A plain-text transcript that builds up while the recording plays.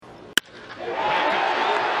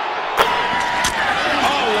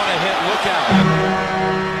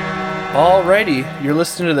Alrighty, you're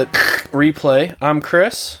listening to the replay. I'm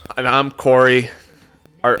Chris. And I'm Corey.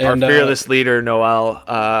 Our And, fearless leader,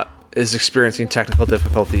 Noelle, is experiencing technical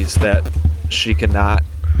difficulties that she cannot.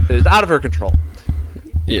 Is out of her control.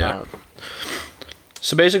 Yeah.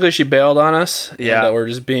 So basically, she bailed on us. Yeah. And, we're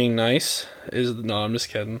just being nice. No, I'm just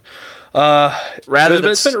kidding.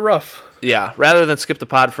 It's been rough. Yeah. Rather than skip the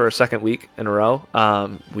pod for a second week in a row,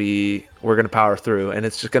 we're gonna power through, and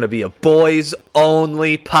it's just gonna be a boys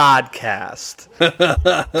only podcast.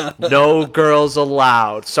 No girls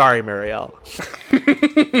allowed. Sorry, Marielle.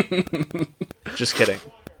 Just kidding.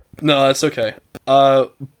 No, that's okay.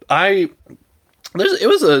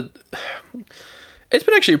 It's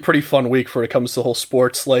been actually a pretty fun week for when it comes to the whole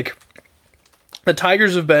sports. Like, the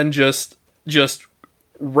Tigers have been just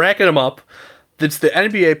racking them up. It's the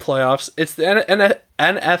NBA playoffs. It's the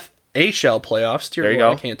NFHL playoffs. Dear There you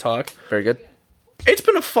Lord, go. I can't talk. Very good. It's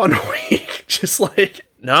been a fun week. Just like,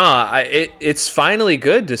 It's finally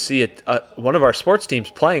good to see one of our sports teams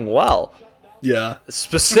playing well. yeah.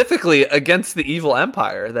 Specifically against the evil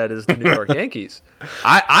empire that is the New York Yankees.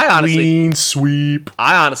 I honestly Clean sweep.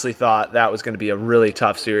 I honestly thought that was going to be a really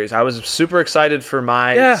tough series. I was super excited for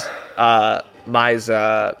Mize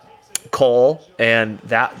Cole, and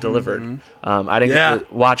that delivered. I didn't get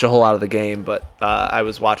to watch a whole lot of the game, but I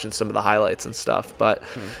was watching some of the highlights and stuff. But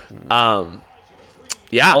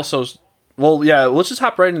yeah. Also, well, yeah, let's just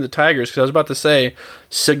hop right into the Tigers, because I was about to say,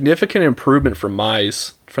 significant improvement for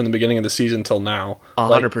Mize from the beginning of the season until now.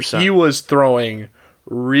 100%. He was throwing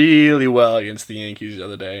really well against the Yankees the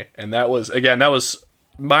other day, and that was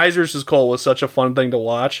Mize versus Cole was such a fun thing to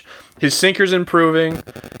watch. His sinker's improving.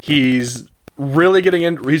 He's really getting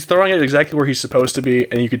in. He's throwing it exactly where he's supposed to be,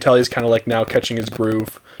 and you could tell he's kind of like now catching his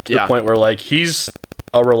groove to the point where like he's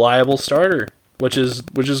a reliable starter, which is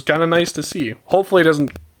kind of nice to see. Hopefully, it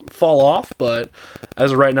doesn't fall off, but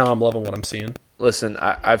as of right now, I'm loving what I'm seeing. Listen,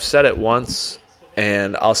 I've said it once,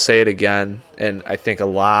 and I'll say it again, and I think a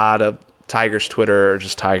lot of Tigers Twitter, or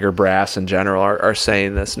just Tiger brass in general, are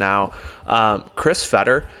saying this now. Chris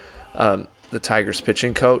Fetter, the Tigers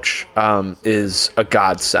pitching coach, is a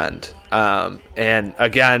godsend. And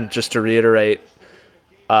again, just to reiterate,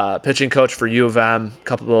 pitching coach for U of M,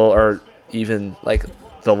 or even like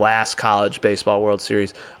the last college baseball World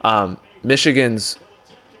Series. Michigan's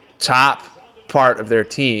top part of their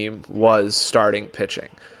team was starting pitching.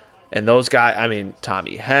 And those guys, I mean,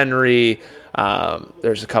 Tommy Henry,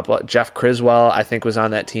 there's a couple, Jeff Criswell, I think, was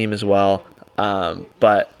on that team as well.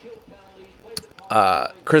 But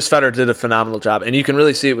Chris Fetter did a phenomenal job, and you can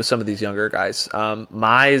really see it with some of these younger guys.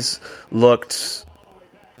 Mize looked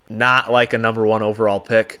not like a number one overall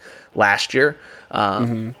pick last year.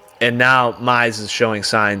 And now Mize is showing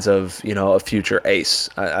signs of, a future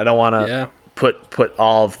ace. I don't want to put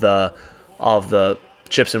all of the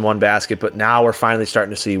chips in one basket, but now we're finally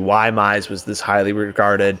starting to see why Mize was this highly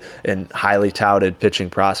regarded and highly touted pitching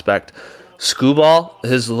prospect. Scooball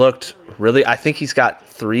has looked really, I think he's got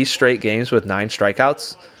 3 straight games with 9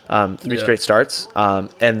 strikeouts, 3 straight starts.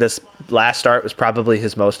 And this last start was probably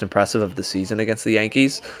his most impressive of the season against the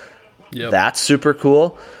Yankees. Yep. That's super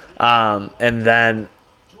cool. And then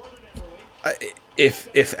if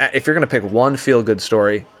you're going to pick one feel-good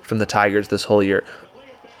story from the Tigers this whole year,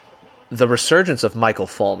 the resurgence of Michael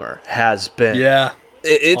Fulmer has been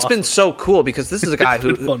it's awesome. Been so cool, because this is a guy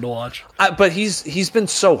who's fun to watch. But he's been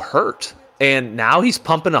so hurt, and now he's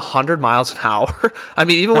pumping 100 miles an hour. I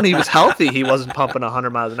mean, even when he was healthy, he wasn't pumping 100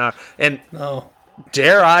 miles an hour. And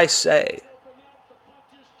dare I say,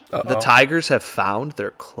 the Tigers have found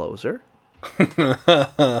their closer. He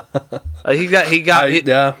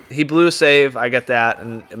blew a save. I get that,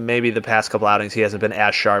 and maybe the past couple outings he hasn't been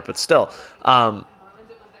as sharp, but still, I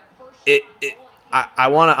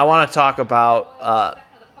want to talk about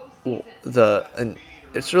and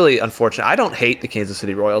it's really unfortunate. I don't hate the Kansas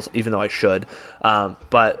City Royals, even though I should,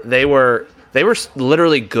 but they were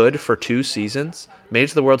literally good for 2 seasons, made it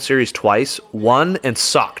to the World Series twice, won and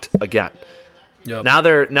sucked again. Yep. Now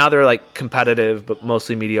they're like competitive, but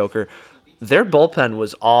mostly mediocre. Their bullpen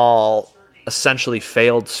was all essentially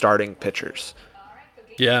failed starting pitchers.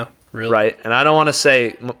 Yeah, really. Right, and I don't want to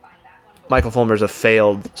say Michael Fulmer's a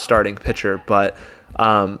failed starting pitcher, but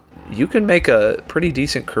you can make a pretty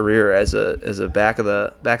decent career as a back of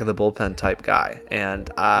the bullpen type guy, and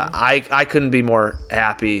I couldn't be more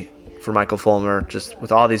happy for Michael Fulmer, just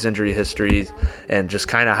with all these injury histories and just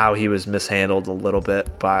kind of how he was mishandled a little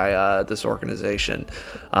bit by this organization.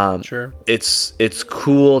 Sure, it's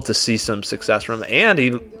cool to see some success from him, and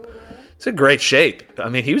he's in great shape. I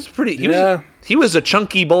mean, he was he was a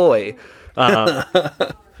chunky boy,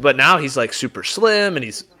 but now he's like super slim, and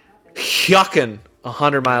he's yucking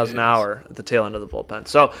 100 miles an hour at the tail end of the bullpen.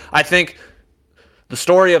 So I think the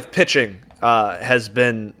story of pitching has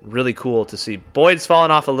been really cool to see. Boyd's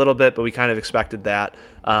fallen off a little bit, but we kind of expected that.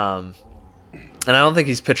 And I don't think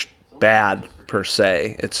he's pitched bad per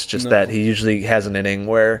se. It's just that he usually has an inning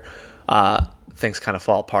where things kind of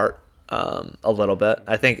fall apart a little bit.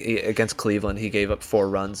 I think against Cleveland, he gave up 4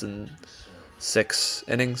 runs in 6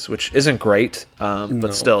 innings, which isn't great,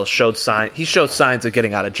 but still showed signs of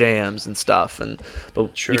getting out of jams and stuff.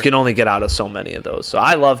 But you can only get out of so many of those. So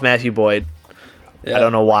I love Matthew Boyd. Yeah. I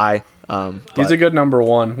don't know why. He's a good number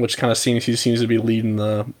 1, which kind of seems to be leading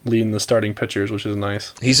the starting pitchers, which is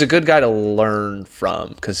nice. He's a good guy to learn from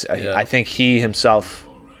because I think he himself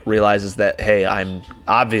realizes that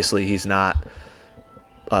he's not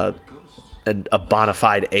a bona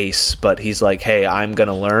fide ace, but he's like, hey, I'm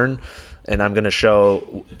gonna learn and I'm gonna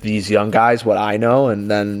show these young guys what I know,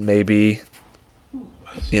 and then maybe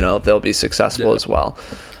they'll be successful as well.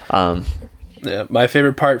 My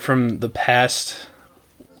favorite part from the past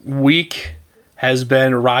week has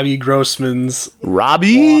been Robbie Grossman's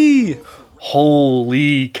Robbie.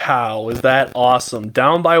 Holy cow, is that awesome?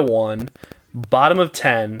 Down by 1, bottom of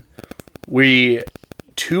 10,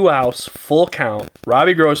 2 outs, full count,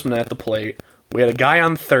 Robbie Grossman at the plate. We had a guy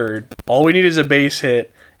on third. All we need is a base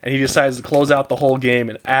hit, and he decides to close out the whole game,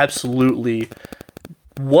 and absolutely,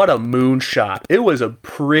 what a moonshot. It was a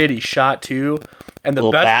pretty shot too, and the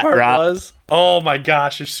best part was, oh my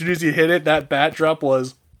gosh, as soon as he hit it, that bat drop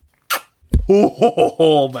was,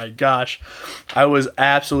 oh my gosh. I was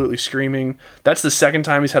absolutely screaming. That's the second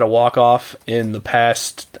time he's had a walk-off in the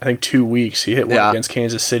past, I think, 2 weeks. He hit one against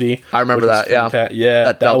Kansas City. I remember that,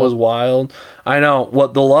 Yeah, that was wild. I know.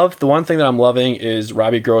 The one thing that I'm loving is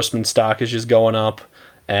Robbie Grossman's stock is just going up,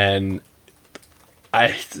 and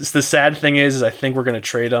the sad thing is I think we're going to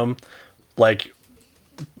trade him, but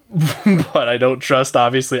I don't trust,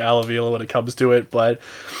 obviously, Al Avila when it comes to it, but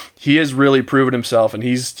he has really proven himself, and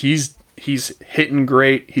he's hitting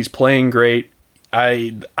great. He's playing great.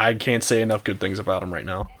 I can't say enough good things about him right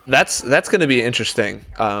now. That's going to be interesting,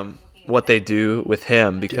 what they do with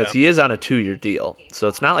him, because he is on a 2-year deal, so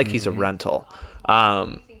it's not like he's a rental.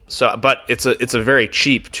 But it's a very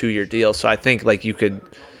cheap 2-year deal, so I think you could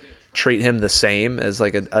treat him the same as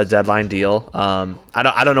a deadline deal.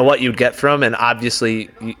 I don't know what you'd get from him, and obviously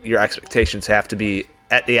your expectations have to be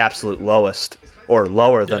at the absolute lowest or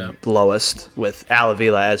lower than lowest with Al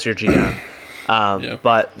Avila as your GM.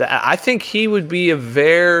 But I think he would be a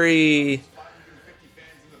very,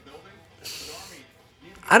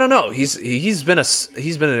 I don't know. He's been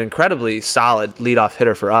an incredibly solid leadoff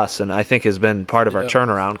hitter for us, and I think has been part of our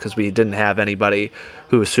turnaround because we didn't have anybody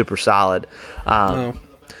who was super solid.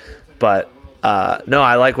 But no,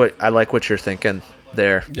 I like what you're thinking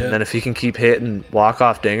there. Yeah. And then if he can keep hitting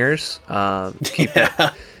walk-off dingers,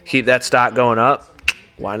 keep that stock going up,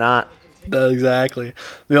 why not? Exactly.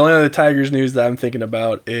 The only other Tigers news that I'm thinking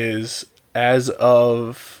about is as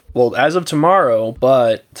of tomorrow,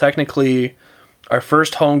 but technically our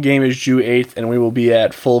first home game is June 8th, and we will be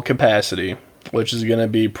at full capacity, which is going to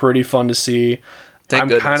be pretty fun to see. I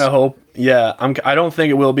don't think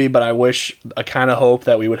it will be, but I kind of hope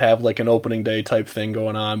that we would have an opening day type thing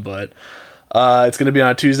going on, but it's going to be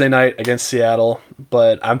on a Tuesday night against Seattle,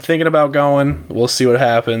 but I'm thinking about going. We'll see what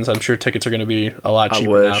happens. I'm sure tickets are going to be a lot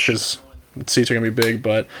cheaper now because seats are going to be big,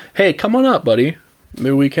 but hey, come on up, buddy.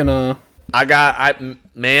 Maybe we can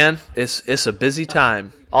it's a busy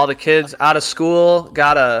time. All the kids out of school,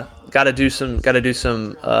 gotta do some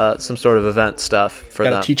sort of event stuff for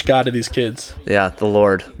them. Gotta teach God to these kids. Yeah, the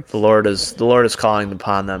Lord is calling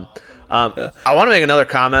upon them. I want to make another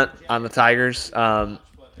comment on the Tigers. Go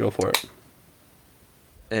for it.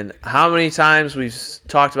 And how many times we've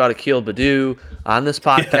talked about Akil Baddoo on this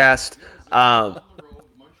podcast? I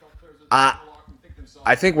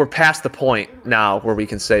think we're past the point now where we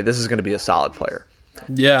can say this is going to be a solid player.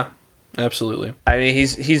 Yeah, absolutely. I mean,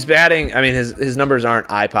 he's batting. I mean, his numbers aren't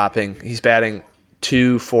eye popping. He's batting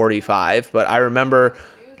 .245, but I remember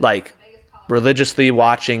religiously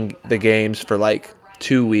watching the games for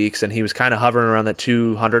 2 weeks, and he was kind of hovering around the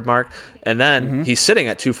 200 mark, and then he's sitting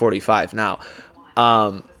at .245 now.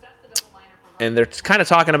 And they're kind of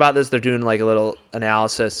talking about this. They're doing a little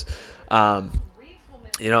analysis. The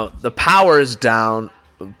power is down,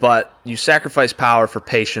 but you sacrifice power for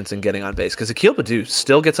patience and getting on base. Because Akil Baddoo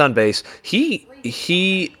still gets on base. He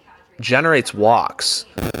generates walks.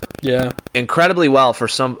 Yeah, incredibly well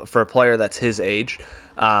for a player that's his age.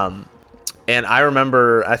 And I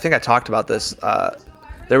remember, I think I talked about this.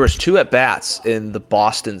 there was 2 at bats in the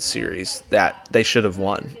Boston series that they should have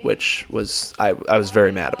won, which was I was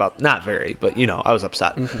very mad about. Not very, but I was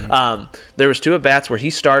upset. There was 2 at bats where he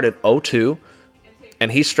started 0-2,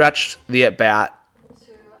 and he stretched the at bat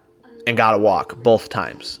and got a walk both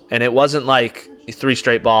times. And it wasn't like 3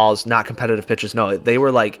 straight balls, not competitive pitches. No, they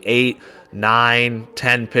were like 8, 9,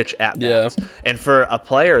 10 pitch at bats. Yeah. And for a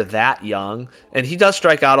player that young, and he does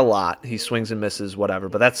strike out a lot, he swings and misses, whatever,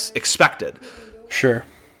 but that's expected. Sure.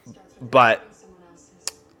 But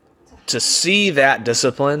to see that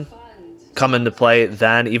discipline come into play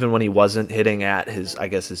then, even when he wasn't hitting at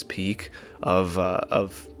his peak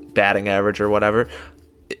of batting average or whatever,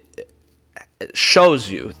 it shows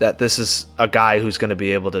you that this is a guy who's going to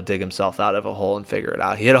be able to dig himself out of a hole and figure it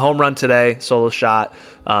out. He hit a home run today, solo shot,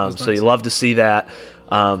 so you love to see that.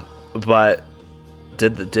 But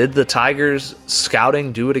did the Tigers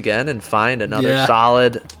scouting do it again and find another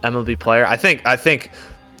solid MLB player? I think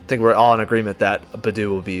we're all in agreement that Baду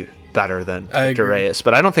will be better than Victor Reyes,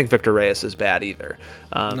 but I don't think Victor Reyes is bad either.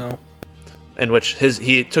 No. In which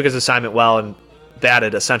he took his assignment well and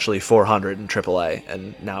batted essentially 400 in AAA,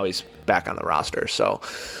 and now he's back on the roster. So,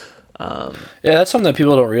 that's something that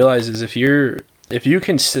people don't realize is if you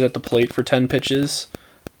can sit at the plate for 10 pitches,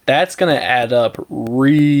 that's going to add up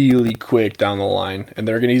really quick down the line, and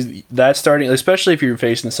they're going to use that starting, especially if you're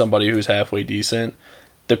facing somebody who's halfway decent.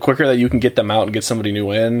 The quicker that you can get them out and get somebody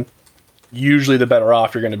new in, usually the better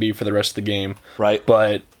off you're going to be for the rest of the game. Right.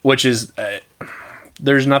 But which is,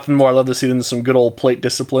 there's nothing more I love to see than some good old plate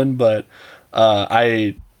discipline. But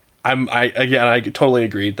I totally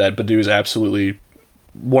agree that Badu is absolutely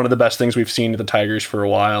one of the best things we've seen at the Tigers for a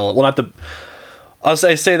while. Well, I'll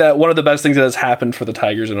say that one of the best things that has happened for the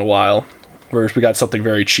Tigers in a while, whereas we got something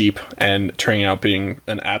very cheap and turning out being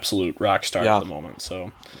an absolute rock star at the moment.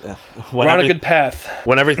 So we're on a good path.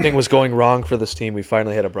 When everything was going wrong for this team, we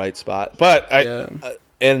finally hit a bright spot. But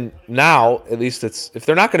and now at least if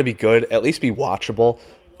they're not going to be good, at least be watchable.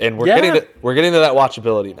 And we're getting to that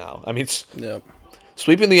watchability now. I mean,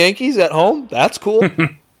 sweeping the Yankees at home, that's cool.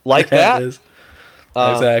 Like that. Is.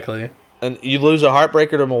 Exactly. And you lose a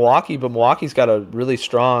heartbreaker to Milwaukee, but Milwaukee's got a really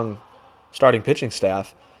strong starting pitching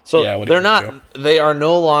staff. So they are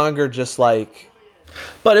no longer just like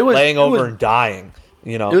laying over and dying.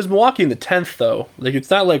 It was Milwaukee in the 10th though. Like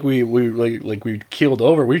it's not like we keeled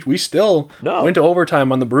over. We still went to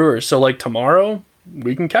overtime on the Brewers. So like tomorrow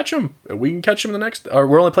we can catch them. We can catch them in the next. Or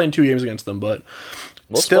we're only playing 2 games against them, but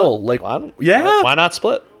still split. Why not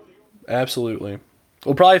split? Absolutely.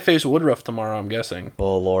 We'll probably face Woodruff tomorrow, I'm guessing.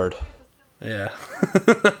 Oh Lord. Yeah.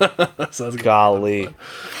 So golly.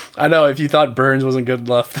 I know, if you thought Burns wasn't good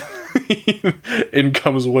enough, in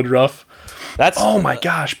comes Woodruff. Oh my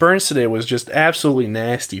gosh, Burns today was just absolutely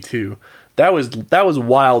nasty too. That was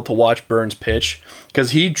wild to watch Burns pitch because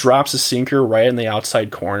he drops a sinker right in the outside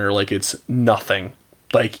corner like it's nothing.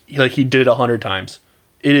 Like he did it 100 times.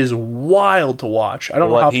 It is wild to watch. I don't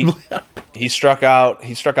know how he struck out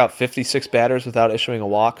 56 batters without issuing a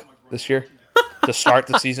walk this year. To start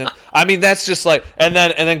the season. I mean, that's just like, and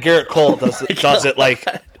then Garrett Cole does it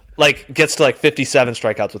like gets to like 57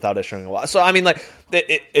 strikeouts without issuing a walk. So I mean, like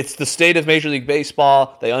it's the state of Major League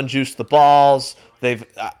Baseball. They unjuiced the balls.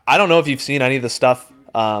 I don't know if you've seen any of the stuff.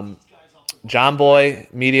 John Boy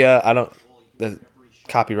Media. The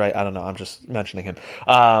copyright. I don't know. I'm just mentioning him.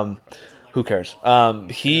 Who cares?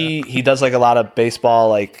 He does like a lot of baseball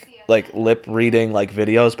like lip reading like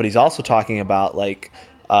videos, but he's also talking about like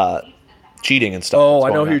cheating and stuff. Oh, I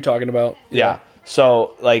know who you're talking about. Yeah.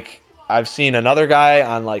 So like I've seen another guy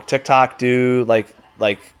on like TikTok do like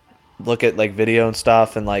look at like video and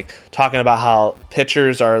stuff and like talking about how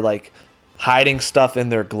pitchers are like hiding stuff in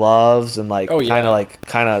their gloves and like kind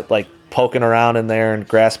of like poking around in there and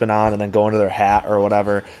grasping on and then going to their hat or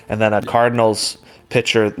whatever. And then a Cardinals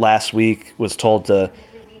pitcher last week was told to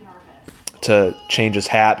change his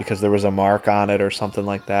hat because there was a mark on it or something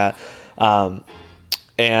like that.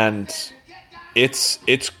 And it's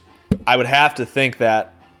I would have to think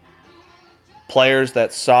that players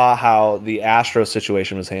that saw how the Astros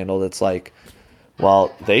situation was handled, it's like,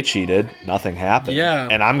 well, they cheated, nothing happened. Yeah.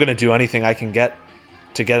 And I'm going to do anything I can get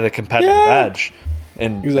to get a competitive edge.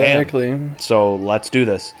 And exactly. Bam. So let's do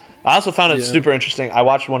this. I also found it super interesting. I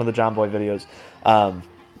watched one of the John Boy videos.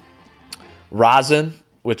 Rosin,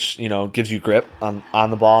 which gives you grip on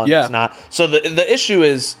the ball. And it's not. So the issue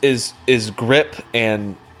is grip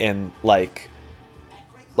and like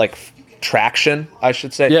traction, I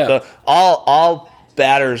should say. Yeah. So all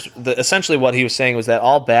batters. Essentially, what he was saying was that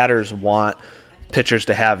all batters want pitchers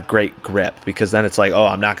to have great grip, because then it's like, oh,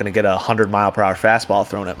 I'm not going to get a 100-mile-per-hour fastball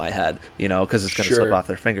thrown at my head, because it's going to slip off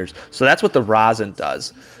their fingers. So that's what the rosin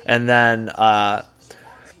does. And then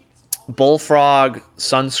Bullfrog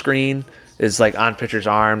sunscreen is like on pitchers'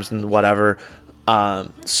 arms and whatever.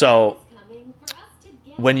 So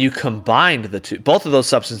when you combined the two, both of those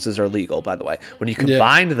substances are legal, by the way. When you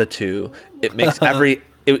combined the two, it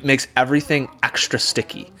makes everything extra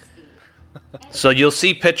sticky. So you'll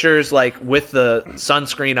see pitchers like with the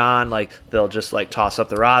sunscreen on, like they'll just like toss up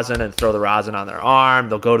the rosin and throw the rosin on their arm.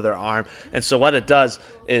 They'll go to their arm. And so what it does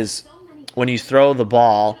is when you throw the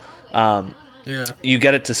ball, you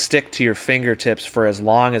get it to stick to your fingertips for as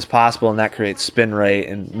long as possible, and that creates spin rate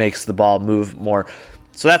and makes the ball move more.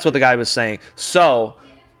 So that's what the guy was saying. So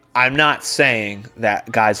I'm not saying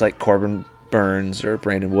that guys like Corbin Burns or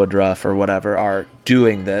Brandon Woodruff or whatever are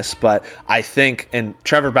doing this, but I think, and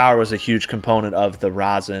Trevor Bauer was a huge component of the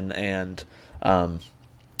rosin and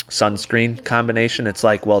sunscreen combination. It's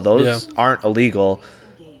like, well, those aren't illegal.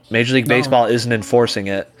 Major League Baseball isn't enforcing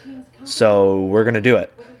it, so we're going to do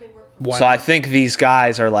it. Wow. So I think these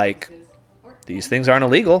guys are like, these things aren't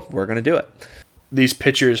illegal, we're going to do it. These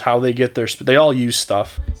pitchers, how they get they all use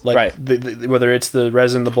stuff. Like whether it's the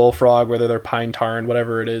resin, the bullfrog, whether they're pine tar and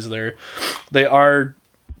whatever it is, the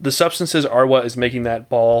substances are what is making that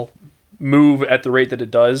ball move at the rate that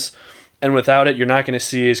it does. And without it, you're not going to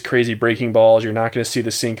see as crazy breaking balls. You're not going to see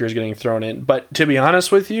the sinkers getting thrown in. But to be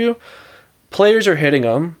honest with you, players are hitting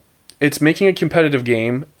them. It's making a competitive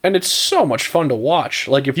game, and it's so much fun to watch.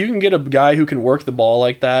 Like, if you can get a guy who can work the ball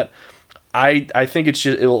like that, I think it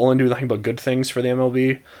will only do nothing but good things for the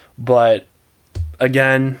MLB. But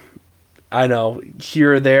again, I know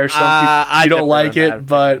here or there, some people, you don't like it,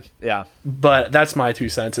 but that's my 2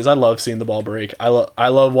 cents. Is I love seeing the ball break. I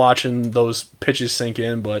love watching those pitches sink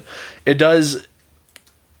in, but it does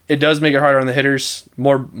make it harder on the hitters.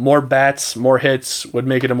 More bats, more hits would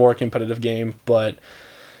make it a more competitive game. But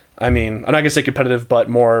I mean, I'm not gonna say competitive, but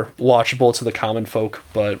more watchable to the common folk.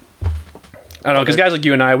 But I don't know, because guys like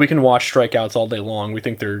you and I, we can watch strikeouts all day long. We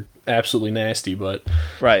think they're absolutely nasty, but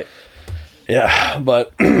yeah,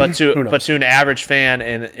 but to an average fan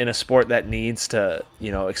in a sport that needs to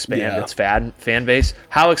expand its fan base,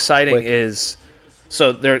 how exciting is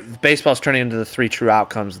baseball's turning into the 3 true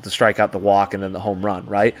outcomes: the strikeout, the walk, and then the home run,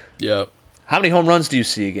 right? Yeah. How many home runs do you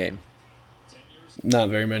see a game? Not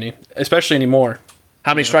very many, especially anymore.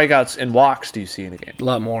 How many strikeouts and walks do you see in a game? A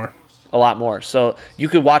lot more. A lot more. So you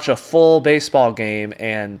could watch a full baseball game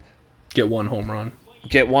and get one home run,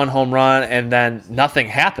 and then nothing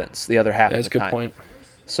happens the other half of the time. That's a good point.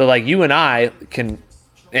 So like you and I can,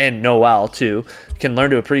 and Noel too, can learn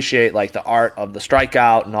to appreciate like the art of the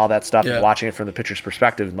strikeout and all that stuff, and watching it from the pitcher's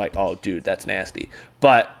perspective and like, oh dude, that's nasty.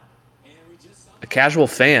 But a casual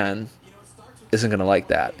fan isn't going to like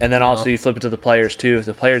that. And then also you flip it to the players too. If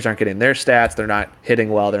the players aren't getting their stats, they're not hitting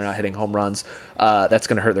well, they're not hitting home runs, that's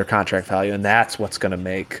going to hurt their contract value, and that's what's going to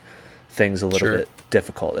make things a little bit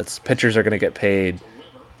difficult. Pitchers are going to get paid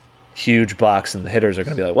huge bucks, and the hitters are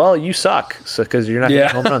going to be like, well, you suck, because you're not hitting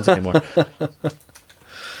home runs anymore.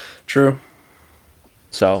 True.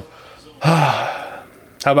 So how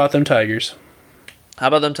about them Tigers?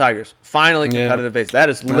 Finally competitive base. That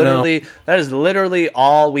is literally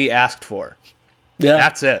all we asked for. Yeah.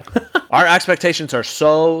 That's it. Our expectations are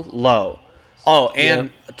so low. Oh,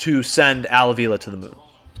 and to send Al Avila to the moon.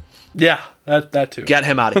 Yeah, that too. Get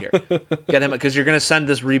him out of here. Get him, because you're going to send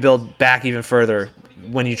this rebuild back even further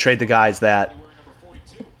when you trade the guys that.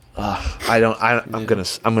 I'm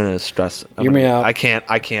gonna stress. Hear me out. I can't.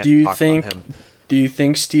 Do you talk think? about him. Do you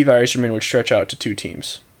think Steve Yzerman would stretch out to 2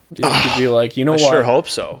 teams? Do you think he'd be like, you know what? I sure hope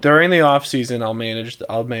so. During the offseason, I'll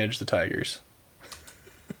manage the Tigers.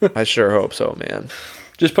 I sure hope so, man.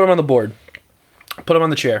 Just put him on the board. Put him on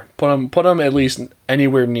the chair. Put him at least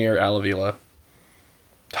anywhere near Al Avila.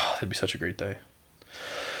 Oh, that'd be such a great day.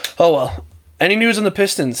 Oh well. Any news on the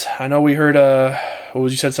Pistons? I know we heard. You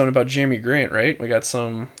said something about Jeremy Grant, right? We got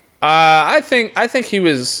some. I think he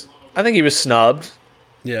was snubbed.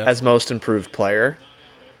 Yeah. As most improved player.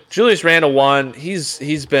 Julius Randle won.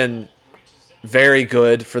 He's been very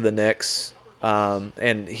good for the Knicks.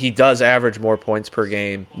 And he does average more points per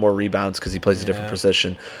game, more rebounds, because he plays a different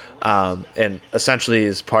position. And essentially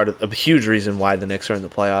is part of a huge reason why the Knicks are in the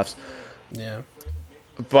playoffs. Yeah.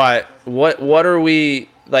 But what are we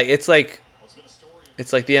like? It's like the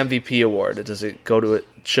MVP award.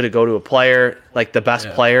 Should it go to a player, like the best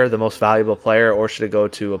player, the most valuable player, or should it go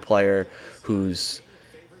to a player whose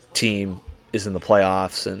team is in the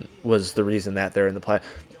playoffs and was the reason that they're in the play?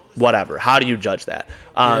 Whatever. How do you judge that?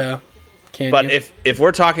 But if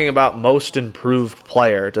we're talking about most improved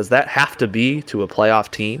player, does that have to be to a playoff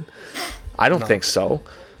team? I don't think so.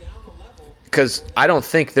 Because I don't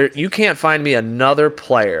think you can't find me another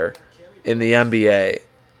player in the NBA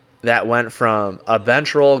that went from a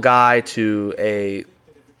bench role guy to a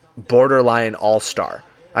borderline all-star.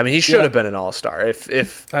 I mean, he should have been an all-star.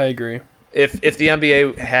 If I agree. If the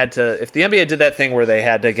NBA if the NBA did that thing where they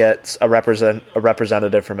had to get a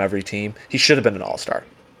representative from every team, he should have been an all-star.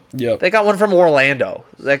 Yep. They got one from Orlando.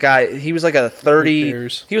 That guy, he was like a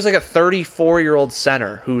 34-year-old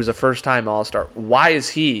center who was a first-time all-star. Why is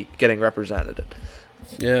he getting represented?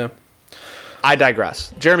 Yeah. I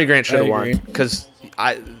digress. Jeremy Grant should have won because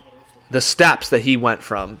the steps that he went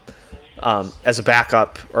from as a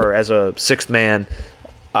backup or as a sixth man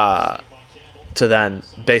to then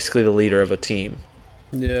basically the leader of a team.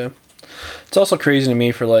 Yeah. It's also crazy to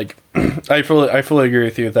me for like I fully agree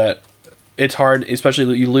with you that it's hard,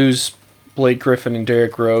 especially you lose Blake Griffin and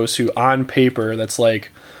Derrick Rose, who on paper that's like,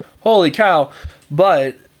 holy cow.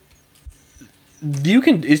 But you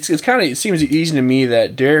can it seems easy to me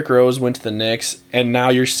that Derrick Rose went to the Knicks and now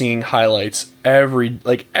you're seeing highlights every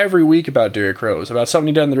week about Derrick Rose, about something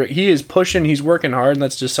he done he is pushing, he's working hard, and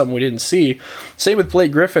that's just something we didn't see. Same with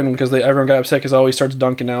Blake Griffin, because everyone got upset because he starts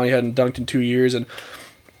dunking now. He hadn't dunked in 2 years, and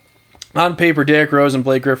on paper, Derrick Rose and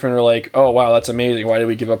Blake Griffin are like, oh, wow, that's amazing. Why did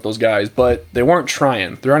we give up those guys? But they weren't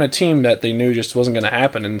trying. They're on a team that they knew just wasn't going to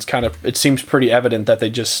happen, and it seems pretty evident that they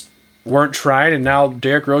just weren't trying, and now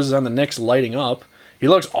Derrick Rose is on the Knicks lighting up. He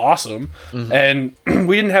looks awesome, and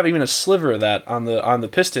we didn't have even a sliver of that on the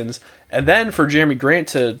Pistons. And then for Jeremy Grant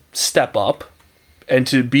to step up and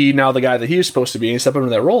to be now the guy that he is supposed to be and step into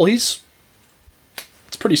that role, it's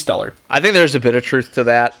pretty stellar. I think there's a bit of truth to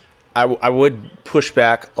that. I would push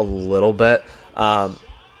back a little bit.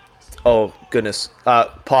 Oh, goodness.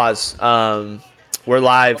 Pause. We're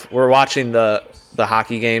live. We're watching the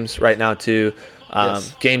hockey games right now, too.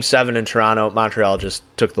 Yes. Game 7 in Toronto. Montreal just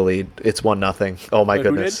took the lead. It's 1-0. Oh, my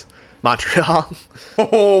goodness. Montreal.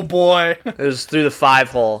 Oh, boy. It was through the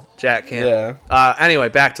 5-hole. Jack Camp. Yeah. Anyway,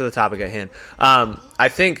 back to the topic at hand. I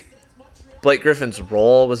think Blake Griffin's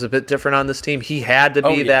role was a bit different on this team. He had to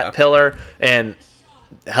be that pillar and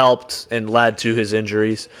helped and led to his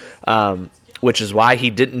injuries, which is why he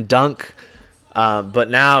didn't dunk. But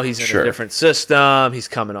now he's in a different system. He's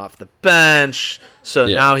coming off the bench. So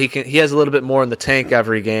now he has a little bit more in the tank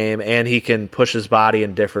every game, and he can push his body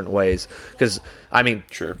in different ways. Because, I mean,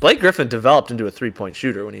 Blake Griffin developed into a three-point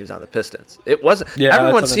shooter when he was on the Pistons. It wasn't.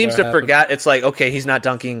 Everyone seems to forget. It's like, okay, he's not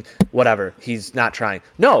dunking, whatever. He's not trying.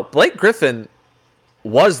 No, Blake Griffin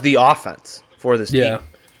was the offense for this team.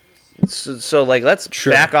 So let's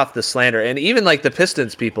back off the slander. And even, like, the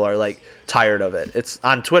Pistons people are, like, tired of it. It's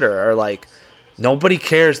on Twitter, are like, nobody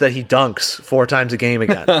cares that he dunks 4 times a game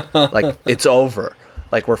again. Like, it's over.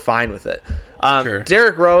 Like, we're fine with it.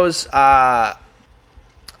 Derrick Rose, I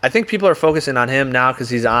think people are focusing on him now because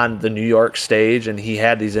he's on the New York stage and he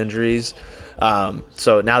had these injuries.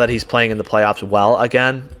 So now that he's playing in the playoffs well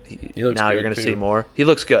again, now you're going to see more. He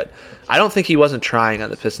looks good. I don't think he wasn't trying on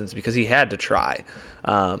the Pistons because he had to try.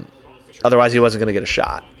 Otherwise, he wasn't going to get a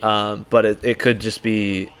shot. But it could just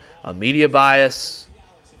be a media bias.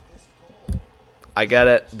 I get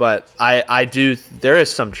it, but I do. There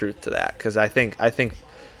is some truth to that because I think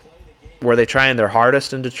were they trying their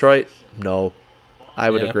hardest in Detroit? No, I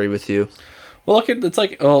would agree with you. Well,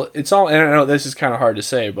 it's all. And I know this is kind of hard to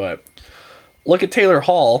say, but look at Taylor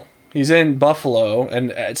Hall. He's in Buffalo,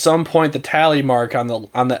 and at some point the tally mark on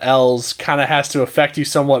the L's kind of has to affect you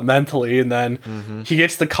somewhat mentally, and then he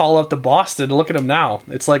gets the call up to Boston. Look at him now.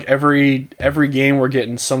 It's like every game we're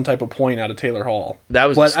getting some type of point out of Taylor Hall.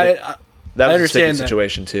 That was. That was a sticky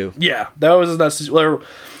situation too. Yeah, that was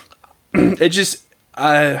it. Just,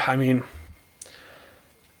 I mean,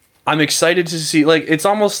 I'm excited to see. Like, it's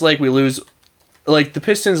almost like we lose. Like, the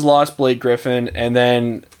Pistons lost Blake Griffin, and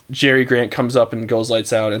then Jerry Grant comes up and goes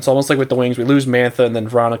lights out. It's almost like with the Wings, we lose Mantha, and then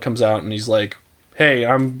Vrana comes out, and he's like, "Hey,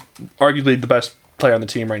 I'm arguably the best player on the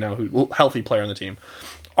team right now, healthy player on the team,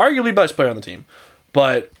 arguably best player on the team."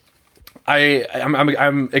 But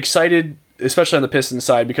I'm excited, especially on the Pistons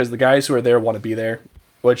side, because the guys who are there want to be there,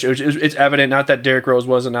 which it's evident. Not that Derrick Rose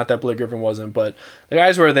wasn't, not that Blake Griffin wasn't, but the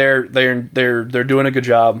guys who are there, they're doing a good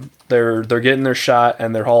job. They're getting their shot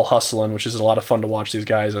and they're all hustling, which is a lot of fun to watch these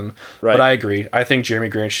guys. But I agree. I think Jeremy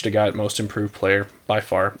Grant should have got most improved player by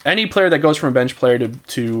far. Any player that goes from a bench player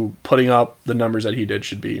to putting up the numbers that he did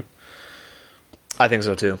should be. I think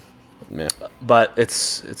so too. Yeah, but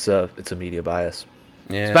it's a media bias.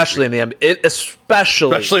 Yeah. especially in the NBA.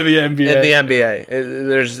 Especially the NBA. In the NBA,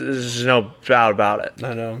 there's no doubt about it.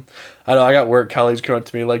 I know. I got work colleagues coming up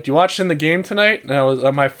to me like, "Do you watch in the game tonight?" And I was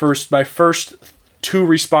my first two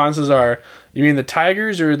responses are, "You mean the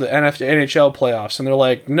Tigers or the NHL playoffs?" And they're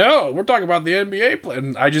like, "No, we're talking about the NBA play."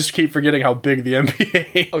 And I just keep forgetting how big the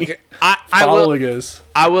NBA Okay, following is.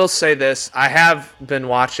 I will say this: I have been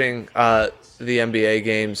watching the NBA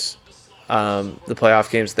games, the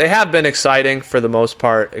playoff games. They have been exciting for the most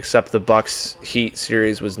part, except the Bucks Heat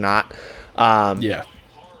series was not. Yeah.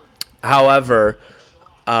 However,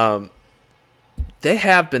 they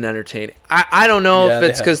have been entertaining. I don't know if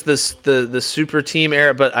it's because the super team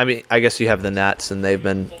era, but I mean, I guess you have the Nets and they've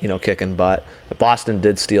been kicking butt. Boston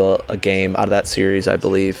did steal a game out of that series, I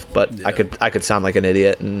believe, but yeah. I could sound like an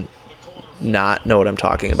idiot and not know what I'm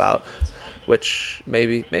talking about, which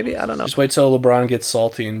maybe I don't know. Just wait till LeBron gets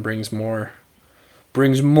salty and brings more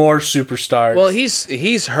superstars. Well,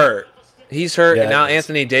 he's hurt. He's hurt, and now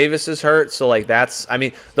Anthony Davis is hurt. So,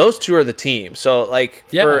 those two are the team. So,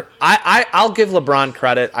 I'll give LeBron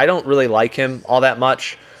credit. I don't really like him all that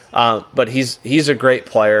much, but he's a great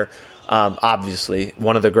player. Obviously,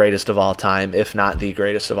 one of the greatest of all time, if not the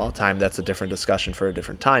greatest of all time. That's a different discussion for a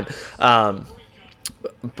different time.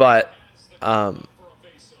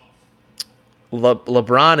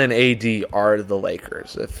 LeBron and AD are the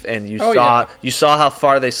Lakers. You saw how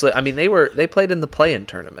far they slid. I mean, they played in the play-in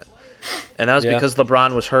tournament. And that was because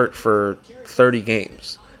LeBron was hurt for 30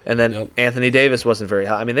 games. And then Anthony Davis wasn't very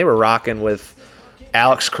high. I mean, they were rocking with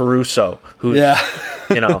Alex Caruso, who,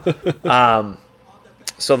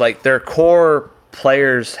 so their core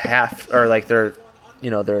players their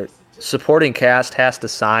supporting cast has to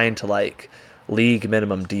sign to league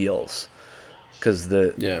minimum deals because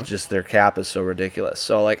just their cap is so ridiculous.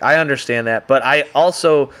 So I understand that, but I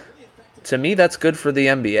also, to me, that's good for the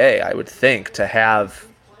NBA. I would think to have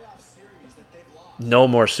no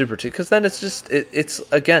more super team, because then it's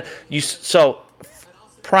again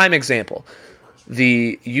prime example,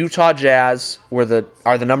 the Utah Jazz are the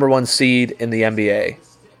number one seed in the NBA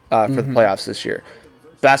for the playoffs this year.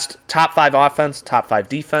 Best top 5 offense, top 5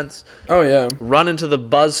 defense. Oh yeah, run into the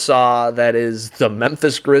buzzsaw that is the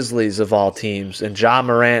Memphis Grizzlies of all teams, and Ja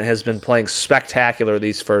Morant has been playing spectacular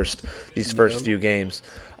these first few games.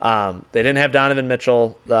 They didn't have Donovan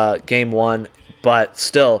Mitchell game 1, but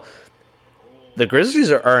still. The Grizzlies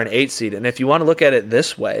are an 8 seed, and if you want to look at it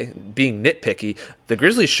this way, being nitpicky, the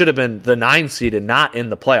Grizzlies should have been the 9 seed and not in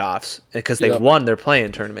the playoffs because they won their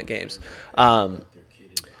play-in tournament games.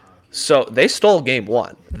 So they stole game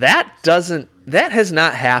 1. That has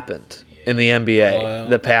not happened in the NBA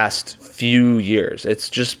the past few years. It's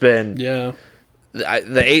just been the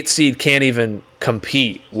 8 seed can't even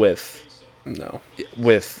compete with the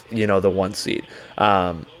 1 seed.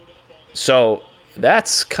 So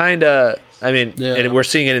that's kind of. I mean, and we're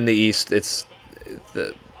seeing it in the East. It's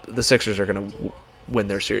the Sixers are going to win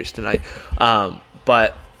their series tonight.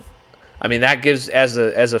 But I mean, that gives as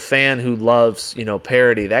a fan who loves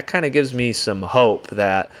parity, that kind of gives me some hope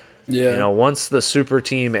that once the super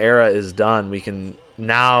team era is done, we can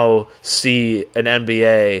now see an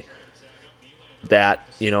NBA that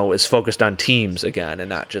is focused on teams again and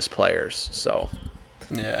not just players. So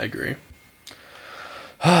yeah, I agree.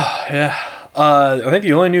 Yeah. I think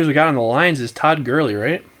the only news we got on the lines is Todd Gurley,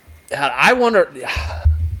 right? I wonder.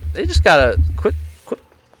 They just gotta quit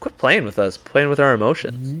playing with us, playing with our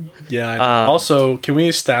emotions. Yeah. Also, can we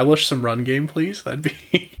establish some run game, please? That'd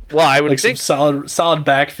be well. I would think some solid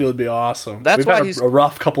backfield would be awesome. That's why he's a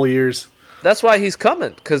rough couple of years. That's why he's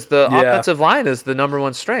coming, because the offensive line is the number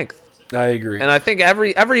one strength. I agree, and I think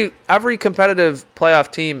every competitive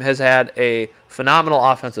playoff team has had a phenomenal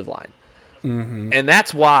offensive line, and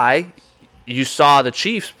that's why you saw the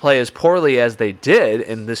Chiefs play as poorly as they did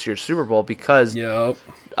in this year's Super Bowl, because 2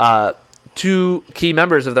 key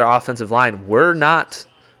members of their offensive line were not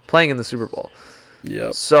playing in the Super Bowl.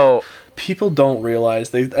 Yep. So people don't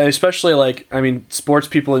realize, especially sports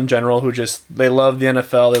people in general who they love the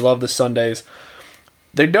NFL, they love the Sundays.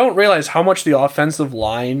 They don't realize how much the offensive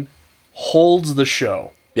line holds the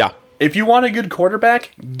show. Yeah. If you want a good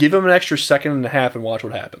quarterback, give him an extra second and a half and watch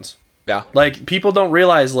what happens. Yeah. People don't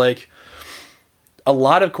realize, a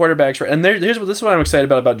lot of quarterbacks, and this is what I'm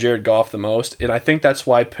excited about Jared Goff the most, and I think that's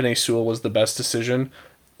why Penei Sewell was the best decision.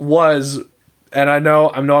 And I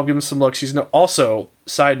know I'm giving some looks. Also,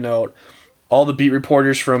 side note, all the beat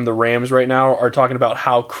reporters from the Rams right now are talking about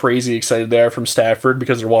how crazy excited they are from Stafford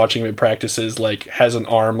because they're watching him in practices, has an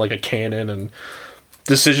arm like a cannon and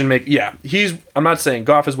decision make. Yeah, I'm not saying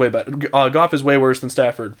Goff is way better. Goff is way worse than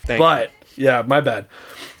Stafford. My bad.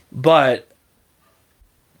 But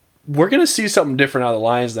we're gonna see something different out of the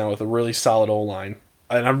Lions now with a really solid O-line,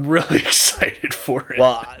 and I'm really excited for it.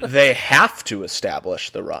 Well, they have to establish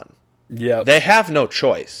the run. Yeah, They have no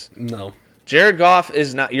choice. no. Jared Goff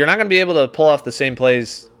is not. You're not going to be able to pull off the same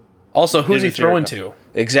plays. Also, who's he throwing to?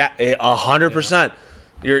 Exactly, 100%.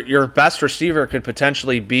 Your best receiver could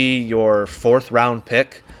potentially be your 4th round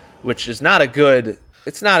pick, which is not a good.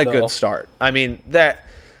 It's not a good start. I mean that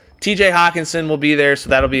T.J. Hawkinson will be there, so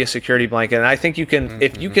that'll be a security blanket. And I think you can,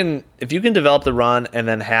 if you can develop the run and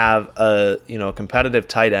then have a competitive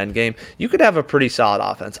tight end game, you could have a pretty solid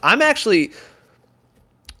offense. I'm actually,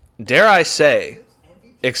 dare I say,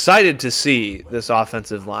 excited to see this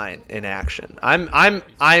offensive line in action.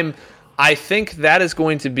 I think that is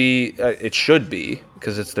going to be. It should be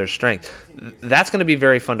because it's their strength. That's going to be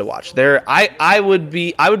very fun to watch. I would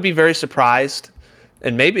be very surprised.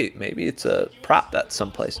 And maybe it's a prop bet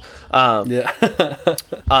someplace. Yeah.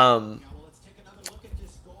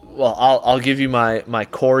 Well, I'll give you my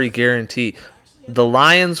Corey guarantee. The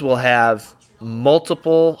Lions will have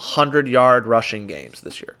multiple 100-yard rushing games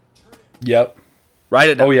this year. Yep. Write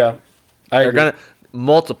it down. Oh yeah. They're gonna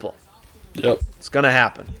multiple. Yep. It's gonna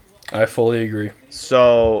happen. I fully agree.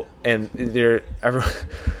 So, and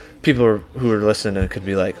people who are listening could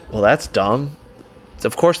be like, "Well, that's dumb."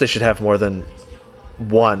 Of course, they should have more than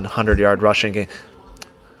 100-yard rushing game.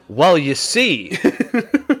 Well, you see,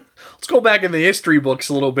 Let's go back in the history books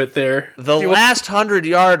a little bit there. the last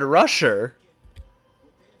 100-yard rusher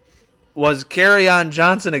was Kerryon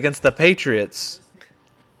Johnson against the Patriots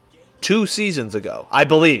 2 seasons ago, I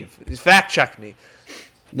believe. Fact check me.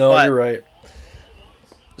 No, but- you're right.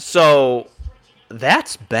 So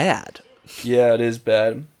that's bad. Yeah, it is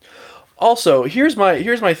bad. Also, here's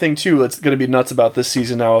my thing too. That's going to be nuts about this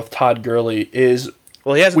season now with Todd Gurley is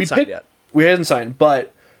Well, he hasn't signed yet. We hasn't signed,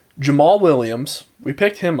 but Jamal Williams, we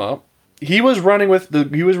picked him up. He was running with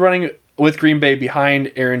Green Bay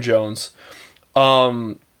behind Aaron Jones.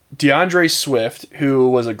 DeAndre Swift, who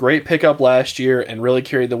was a great pickup last year and really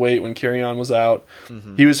carried the weight when Kerryon was out.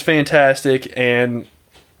 Mm-hmm. He was fantastic, and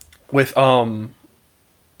with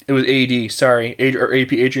it was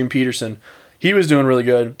AP Adrian Peterson. He was doing really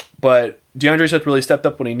good, but DeAndre Swift really stepped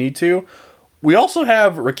up when he needed to. We also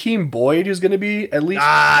have Rakeem Boyd, who's going to be at least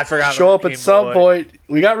I forgot show up Rakeem at some Boyd. point.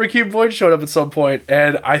 We got Rakeem Boyd showing up at some point,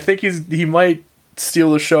 and I think he might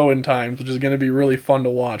steal the show in times, which is going to be really fun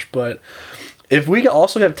to watch. But if we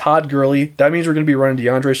also have Todd Gurley, that means we're going to be running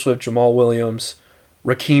DeAndre Swift, Jamal Williams,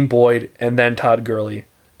 Rakeem Boyd, and then Todd Gurley.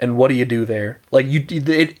 And what do you do there? Like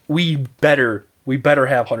we better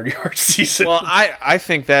have 100-yard season. Well, I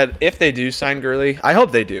think that if they do sign Gurley, I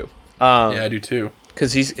hope they do. Yeah, I do too.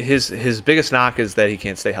 Because his biggest knock is that he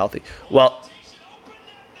can't stay healthy. Well,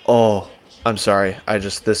 I'm sorry.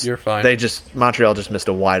 You're fine. Montreal just missed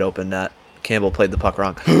a wide open net. Campbell played the puck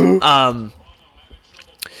wrong.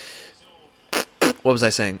 What was I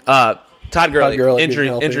saying? Todd Gurley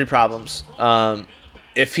injury problems.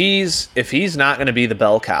 If he's not going to be the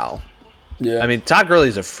bell cow, yeah. I mean, Todd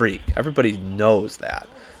Gurley's a freak. Everybody knows that.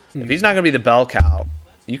 If he's not going to be the bell cow,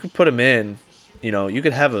 you could put him in. You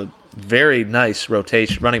could have a very nice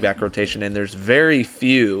running back rotation, and there's very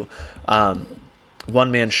few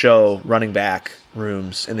one-man show running back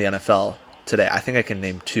rooms in the NFL today. I think I can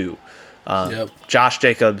name 2. Josh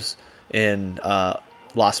Jacobs in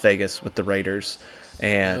Las Vegas with the Raiders,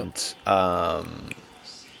 and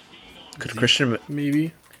could Christian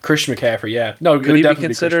McCaffrey, yeah. No, could he be definitely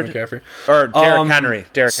considered? Christian McCaffrey. Or Derrick Henry.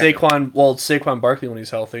 Saquon Barkley when he's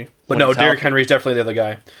healthy. But no, Derrick Henry's definitely the other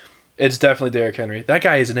guy. It's definitely Derrick Henry. That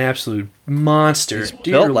guy is an absolute monster. He's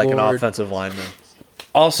built like an offensive lineman.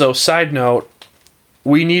 Also, side note,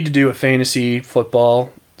 we need to do a fantasy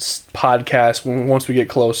football podcast once we get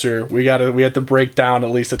closer. We have to break down at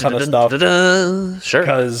least a ton of stuff. Sure.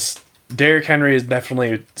 Because Derrick Henry is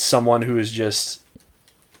definitely someone who is just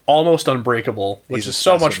almost unbreakable, which is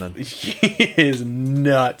so much. He is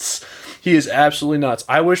nuts. He is absolutely nuts.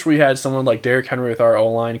 I wish we had someone like Derrick Henry with our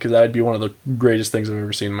O-line, because that would be one of the greatest things I've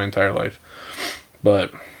ever seen in my entire life.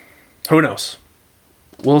 But who knows?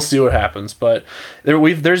 We'll see what happens. But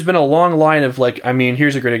there's been a long line of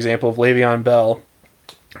here's a great example of Le'Veon Bell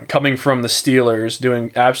coming from the Steelers,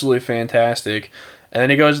 doing absolutely fantastic, and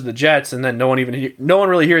then he goes to the Jets, and then no one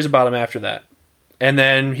really hears about him after that. And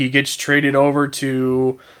then he gets traded over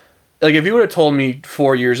to, if you would have told me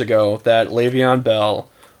 4 years ago that Le'Veon Bell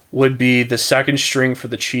would be the second string for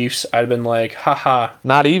the Chiefs, I'd have been like, haha.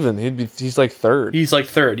 Not even. He's like third. He's like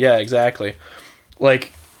third, yeah, exactly.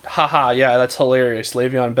 Haha, yeah, that's hilarious.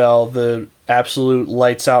 Le'Veon Bell, the absolute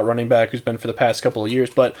lights out running back who's been for the past couple of years.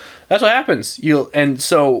 But that's what happens.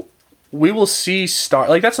 So we will see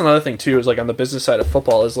like that's another thing too is like on the business side of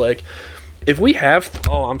football is like if we have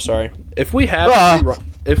I'm sorry if we have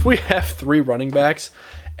if we have three running backs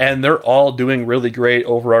and they're all doing really great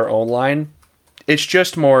over our own line, it's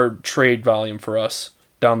just more trade volume for us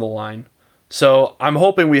down the line. So I'm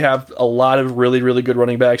hoping we have a lot of really, really good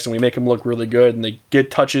running backs and we make them look really good and they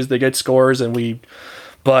get touches, they get scores,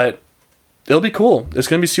 but it'll be cool. It's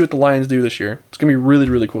going to be see what the Lions do this year. It's going to be really,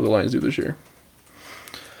 really cool what the Lions do this year.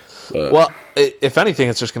 Well, if anything,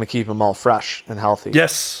 it's just going to keep them all fresh and healthy.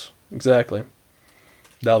 Yes, exactly.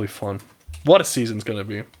 That'll be fun. What a season's going to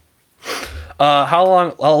be. How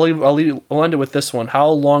long? I'll end it with this one. How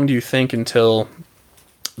long do you think until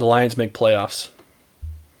the Lions make playoffs?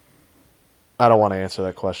 I don't want to answer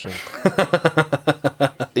that question.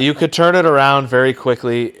 You could turn it around very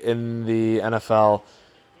quickly in the NFL.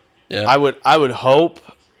 Yeah. I would hope.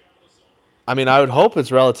 I mean, I would hope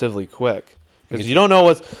it's relatively quick because you don't know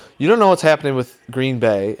what's happening with Green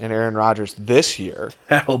Bay and Aaron Rodgers this year.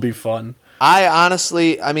 That'll be fun. I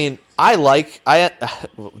honestly, I mean,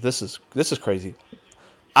 this is crazy.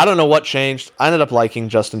 I don't know what changed. I ended up liking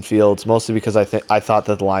Justin Fields mostly because I thought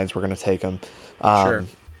that the Lions were going to take him. Sure.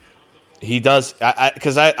 He does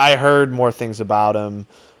because I heard more things about him.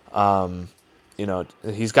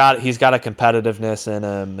 He's got a competitiveness in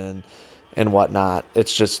him and whatnot.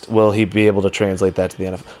 It's just will he be able to translate that to the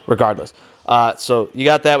NFL? Regardless. So you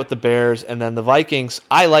got that with the Bears and then the Vikings.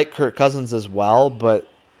 I like Kirk Cousins as well, but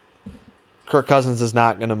Kirk Cousins is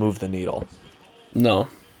not going to move the needle. No.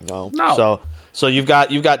 So you've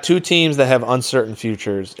got two teams that have uncertain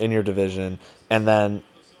futures in your division, and then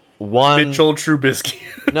one Mitchell Trubisky.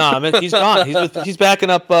 No, I mean he's gone. He's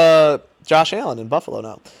backing up Josh Allen in Buffalo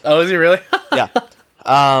now. Oh, is he really? Yeah.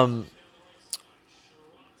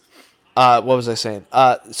 What was I saying?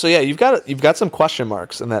 So yeah, you've got some question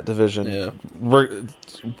marks in that division. Yeah.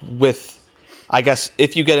 I guess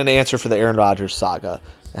if you get an answer for the Aaron Rodgers saga,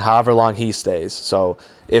 however long he stays. So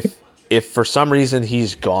if for some reason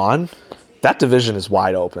he's gone, that division is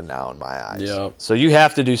wide open now in my eyes. Yeah. So you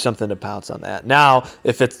have to do something to pounce on that. Now,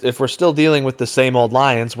 if we're still dealing with the same old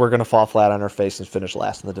Lions, we're going to fall flat on our face and finish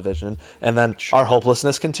last in the division, and then our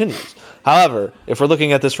hopelessness continues. However, if we're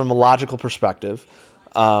looking at this from a logical perspective,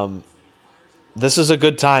 this is a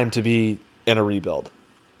good time to be in a rebuild.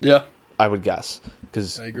 Yeah. I would guess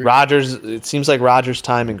because it seems like Rodgers'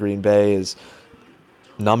 time in Green Bay is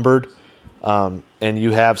numbered, and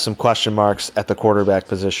you have some question marks at the quarterback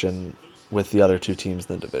position with the other two teams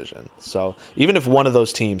in the division. So even if one of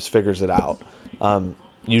those teams figures it out,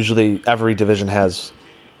 usually every division has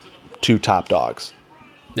two top dogs.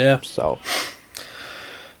 Yeah. So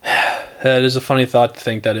it is a funny thought to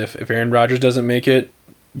think that if Aaron Rodgers doesn't make it,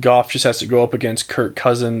 Goff just has to go up against Kirk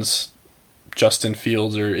Cousins, Justin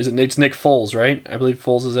Fields, or it's Nick Foles, right? I believe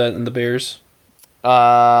Foles is in the Bears.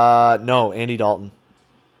 No, Andy Dalton.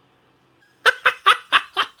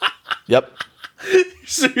 Yep.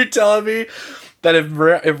 So you're telling me that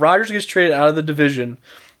if Rodgers gets traded out of the division,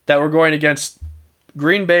 that we're going against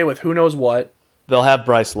Green Bay with who knows what? They'll have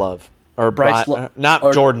Bryce Love.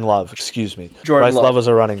 Jordan Love, excuse me. Bryce Love was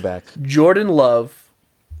a running back. Jordan Love.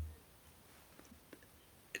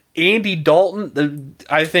 Andy Dalton.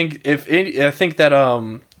 I think that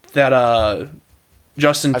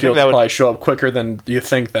Justin Fields would probably show up quicker than you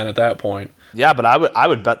think then at that point. Yeah, but I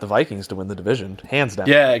would bet the Vikings to win the division, hands down.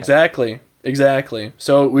 Yeah, exactly.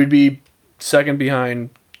 So we'd be second behind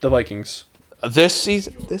the Vikings. This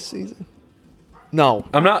season? No.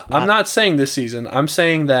 I'm not saying this season. I'm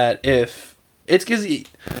saying that if it's because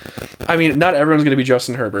not everyone's going to be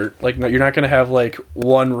Justin Herbert. Like, no, you're not going to have like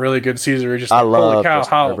one really good season where you're just like, holy cow,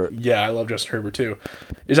 Herbert. Yeah, I love Justin Herbert too.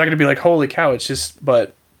 It's not going to be like, holy cow, it's just,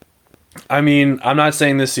 but I'm not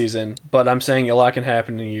saying this season, but I'm saying a lot can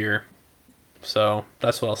happen in a year. So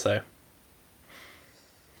that's what I'll say.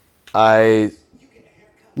 I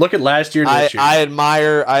look at last year. This year. I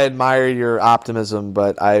admire your optimism,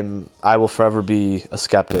 but I will forever be a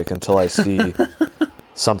skeptic until I see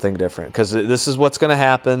something different. Because this is what's going to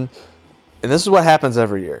happen, and this is what happens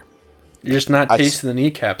every year. You're just not tasting the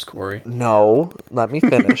kneecaps, Corey. No, let me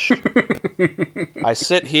finish. I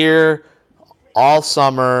sit here all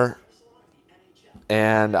summer.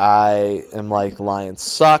 And I am like, Lions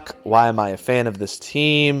suck. Why am I a fan of this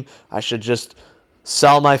team? I should just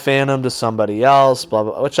sell my fandom to somebody else, blah,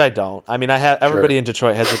 blah, which I don't. I mean, everybody in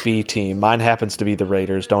Detroit has a B team. Mine happens to be the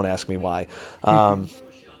Raiders. Don't ask me why.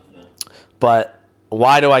 But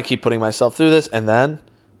why do I keep putting myself through this? And then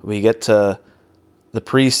we get to the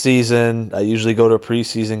preseason. I usually go to a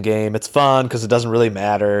preseason game. It's fun because it doesn't really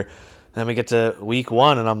matter. And then we get to week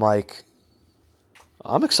 1, and I'm like,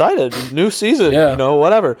 I'm excited. New season, Yeah.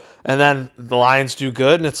 whatever. And then the Lions do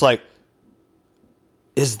good, and it's like,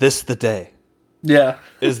 is this the day? Yeah.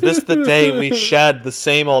 Is this the day we shed the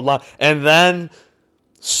same old line? And then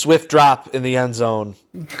swift drop in the end zone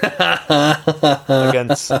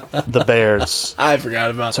against the Bears I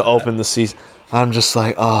forgot about to open the season. I'm just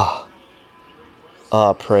like,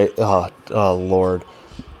 pray, Lord.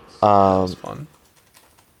 That's fun.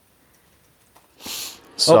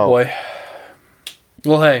 So, Oh boy.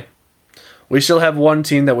 Well, hey, we still have one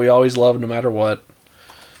team that we always love, no matter what.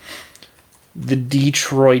 The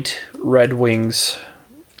Detroit Red Wings,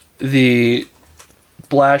 the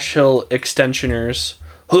Blash Hill Extensioners.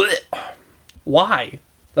 Why?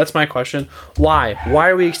 That's my question. Why? Why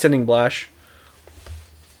are we extending Blash?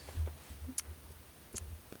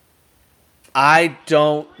 I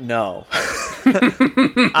don't know.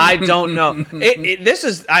 I don't know. This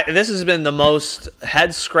has been the most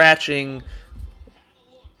head scratching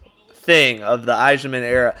thing of the Eisenman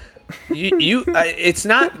era. It's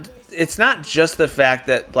not just the fact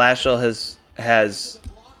that Blashill has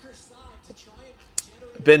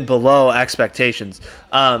been below expectations.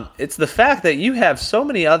 It's the fact that you have so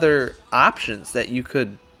many other options that you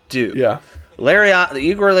could do. Yeah.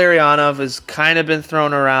 Igor Larionov has kind of been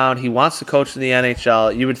thrown around. He wants to coach in the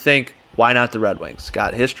NHL. You would think, why not the Red Wings?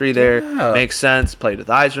 Got history there. Yeah. Makes sense. Played with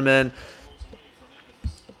Yzerman.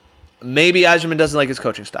 Maybe Yzerman doesn't like his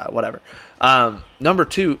coaching style. Whatever. Number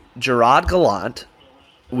 2, Gerard Gallant,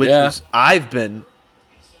 which is, I've been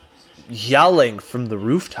yelling from the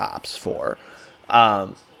rooftops for,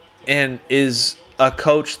 and is a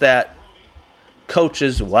coach that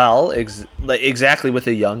coaches well, exactly with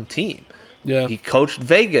a young team. Yeah. He coached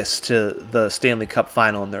Vegas to the Stanley Cup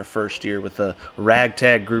final in their first year with a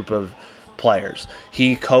ragtag group of players.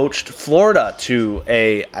 He coached Florida to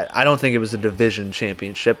I don't think it was a division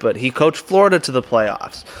championship, but he coached Florida to the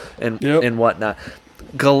playoffs and whatnot.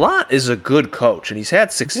 Gallant is a good coach, and he's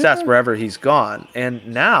had success wherever he's gone. And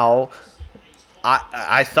now,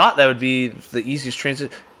 I thought that would be the easiest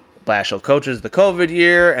transition. Blashill coaches the COVID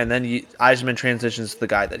year, and then Yzerman transitions to the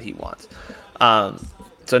guy that he wants.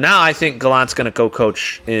 So now I think Gallant's going to go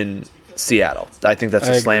coach in Seattle. I think that's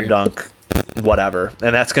a slam dunk, whatever.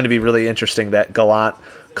 And that's going to be really interesting that Gallant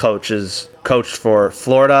coached for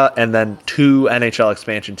Florida and then 2 NHL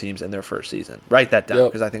expansion teams in their first season. Write that down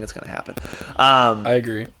because I think it's going to happen. I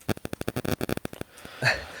agree.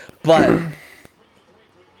 But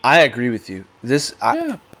I agree with you.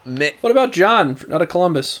 What about John out of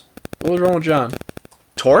Columbus? What was wrong with John?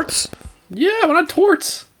 Torts? Yeah, why not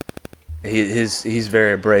Torts? He's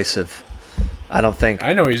very abrasive. I know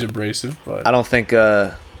he's abrasive, but I don't think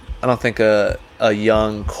a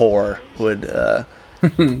young core would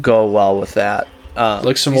go well with that.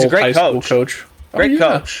 Like some he's old a great high school coach. Great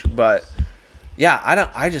coach, but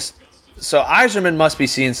so Yzerman must be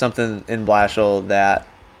seeing something in Blashill that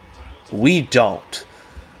we don't.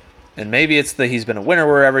 And maybe it's that he's been a winner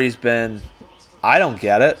wherever he's been. I don't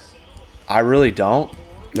get it. I really don't.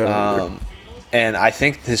 And I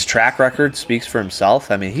think his track record speaks for himself.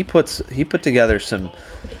 I mean, he put together some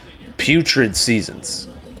putrid seasons.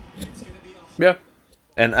 Yeah.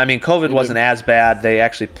 And I mean, COVID wasn't as bad. They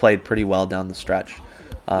actually played pretty well down the stretch.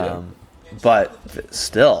 But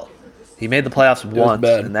still, he made the playoffs once,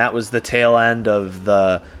 and that was the tail end of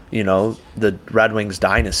the Red Wings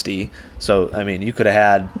dynasty. So I mean, you could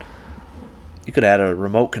have had a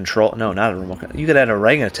remote control. No, not a remote. You could have had a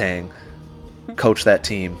orangutan coach that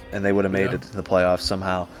team, and they would have made it to the playoffs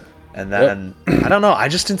somehow. And then I don't know. I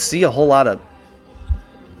just didn't see a whole lot of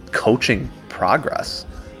coaching progress.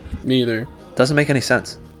 Me either. Doesn't make any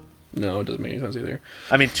sense. No, it doesn't make any sense either.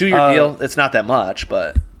 I mean, 2-year deal. It's not that much,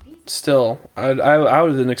 but still, I would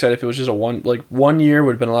have been excited if it was just 1 year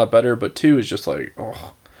would have been a lot better. But 2 is just like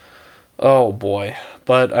oh boy.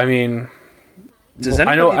 But I mean,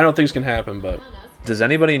 I know things can happen, but does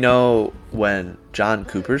anybody know when John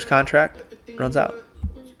Cooper's contract runs out?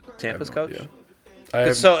 Tampa's coach.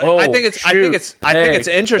 I think it's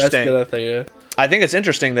interesting. I think it's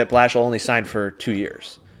interesting that Blashill only signed for 2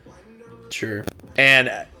 years. Sure.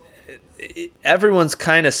 And everyone's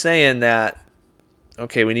kind of saying that,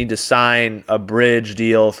 okay, we need to sign a bridge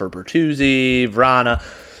deal for Bertuzzi, Vrana,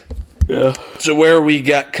 to where we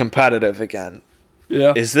get competitive again.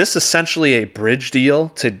 Yeah. Is this essentially a bridge deal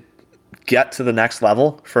to get to the next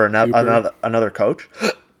level for another coach?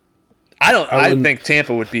 I think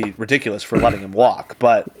Tampa would be ridiculous for letting him walk,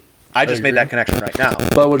 but I just made that connection right now.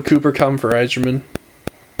 But would Cooper come for Yzerman?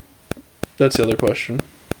 That's the other question.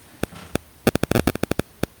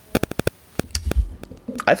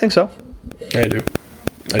 I think so. I do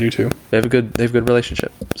too. They have a good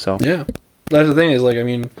relationship. So yeah. That's the thing is, like, I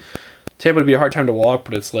mean, Tampa would be a hard time to walk,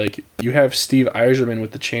 but it's like you have Steve Yzerman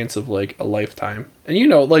with the chance of like a lifetime, and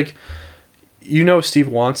Steve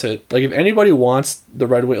wants it. Like if anybody wants the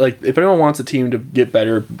Red Wings, like if anyone wants a team to get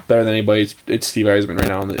better than anybody, it's Steve Yzerman right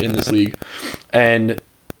now in this league, and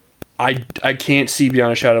I can't see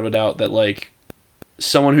beyond a shadow of a doubt that like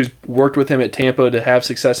someone who's worked with him at Tampa to have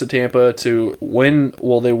success at Tampa to win.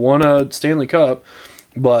 Well, they won a Stanley Cup,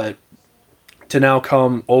 but to now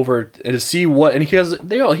come over and to see what, and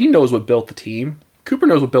he knows what built the team. Cooper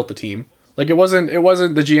knows what built the team. Like it wasn't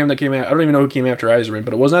the GM that came out. I don't even know who came after Yzerman,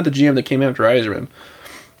 but it was not the GM that came after Yzerman.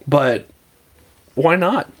 But why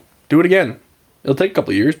not do it again? It'll take a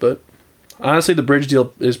couple of years, but honestly, the bridge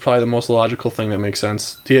deal is probably the most logical thing that makes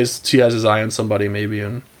sense. He has his eye on somebody maybe,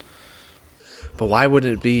 and but why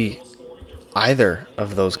wouldn't it be either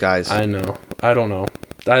of those guys? I know. I don't know.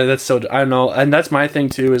 I know, and that's my thing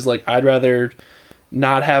too. Is like I'd rather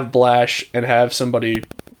not have Blash and have somebody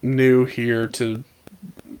new here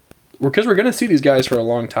because we're gonna see these guys for a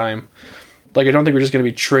long time. Like I don't think we're just gonna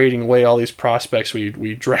be trading away all these prospects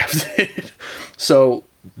we drafted. So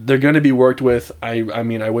they're gonna be worked with. I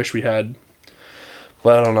mean I wish we had,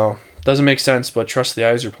 but I don't know. Doesn't make sense. But trust the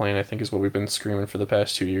Yzer plan. I think is what we've been screaming for the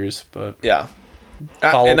past 2 years. But yeah,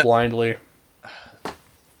 follow blindly.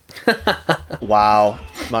 Wow,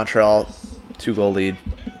 Montreal 2-goal lead.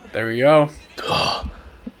 There we go.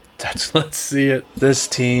 Let's see it. This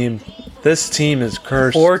team is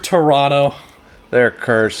cursed. Or Toronto. They're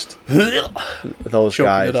cursed. Those Choking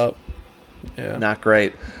guys. it up. Yeah. Not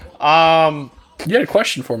great. You had a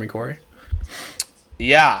question for me, Corey.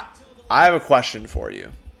 Yeah, I have a question for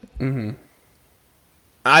you. Mm-hmm.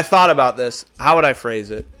 I thought about this. How would I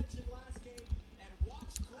phrase it?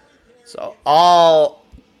 So all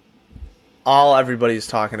everybody's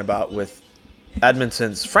talking about with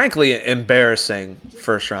Edmonton's frankly embarrassing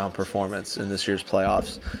first-round performance in this year's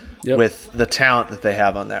playoffs, with the talent that they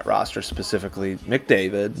have on that roster, specifically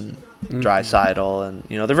McDavid and Draisaitl, and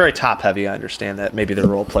they're very top-heavy. I understand that. Maybe their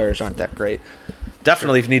role players aren't that great.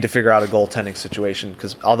 Definitely need to figure out a goaltending situation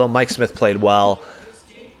because although Mike Smith played well,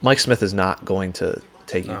 Mike Smith is not going to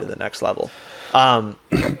take you to the next level.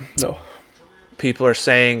 No. People are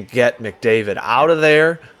saying get McDavid out of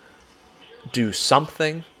there, do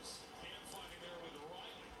something.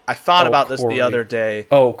 I thought about this the other day.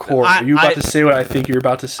 Oh, Corey, are you about to say what I think you're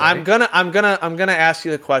about to say? I'm gonna ask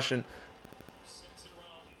you the question.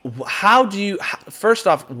 How do you? First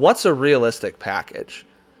off, what's a realistic package?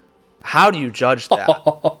 How do you judge that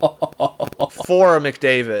for a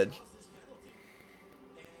McDavid?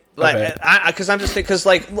 Like, because I'm just thinking, because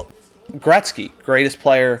like look, Gretzky, greatest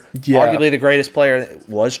player, arguably the greatest player,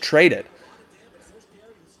 was traded.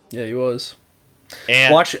 Yeah, he was.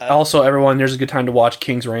 And watch also, everyone. There's a good time to watch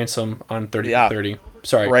King's Ransom on 30-30.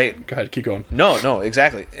 Sorry, right. Go ahead, keep going. No,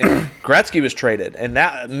 exactly. And Gretzky was traded, and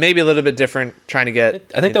that maybe a little bit different. Trying to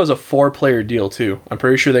get, I think that was a 4-player deal too. I'm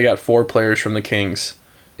pretty sure they got 4 players from the Kings.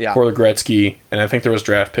 Yeah. For the Gretzky, and I think there was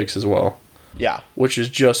draft picks as well. Yeah, which is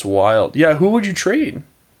just wild. Yeah, who would you trade?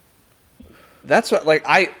 That's what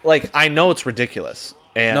I know it's ridiculous.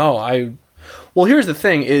 And well, here's the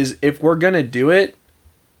thing: is if we're gonna do it,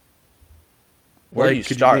 where do you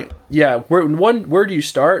start? Where do you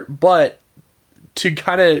start? But to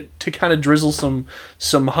kind of drizzle some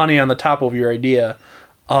honey on the top of your idea,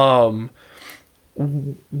 what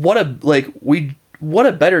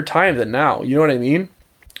a better time than now. You know what I mean?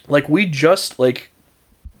 Like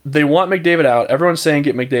they want McDavid out. Everyone's saying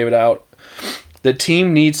get McDavid out. The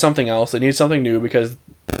team needs something else. They need something new because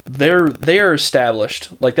they are established.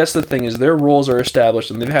 Like that's the thing is their roles are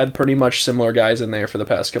established and they've had pretty much similar guys in there for the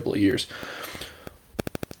past couple of years.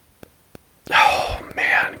 Oh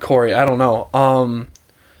man, Corey, I don't know.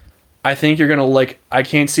 I think you're gonna I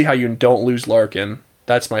can't see how you don't lose Larkin.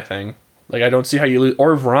 That's my thing. Like I don't see how you lose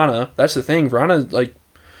or Vrana. That's the thing. Vrana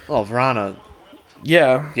Vrana.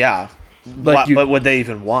 Yeah. But would they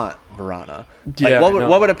even want Vrana?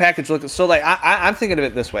 What would a package look like? So I'm thinking of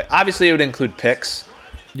it this way. Obviously, it would include picks.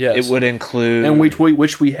 Yes. It would include and which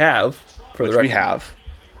we have for the record. We have.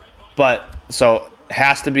 But so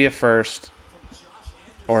has to be a first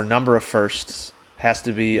or number of firsts. Has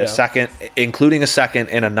to be a second, including a second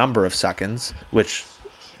and a number of seconds, which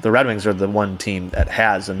the Red Wings are the one team that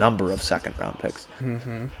has a number of second round picks.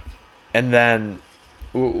 Mm-hmm. And then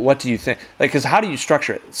what do you think? Because how do you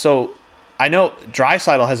structure it? So I know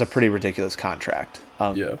Draisaitl has a pretty ridiculous contract.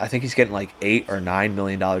 I think he's getting like $8 or $9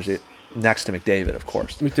 million next to McDavid, of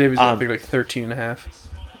course. McDavid's I think like 13.5.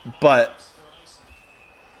 But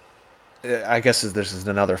I guess this is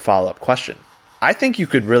another follow-up question. I think you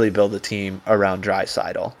could really build a team around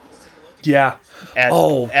Draisaitl. Yeah.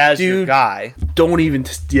 as your dude, guy. don't even.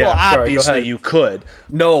 Yeah, Well, sorry, go obviously ahead. you could.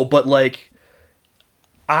 No, but like,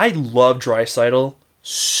 I love Draisaitl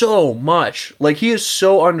so much. Like, he is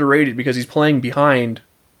so underrated because he's playing behind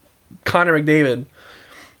Connor McDavid.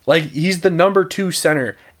 Like, he's the number 2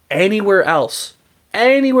 center. Anywhere else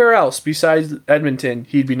besides Edmonton,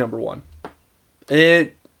 he'd be number 1.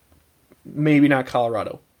 It maybe not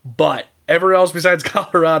Colorado, but everywhere else besides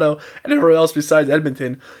Colorado and everywhere else besides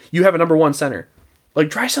Edmonton, you have a number 1 center. Like,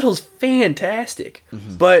 Draisaitl is fantastic,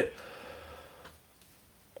 but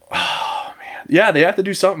oh man, yeah, they have to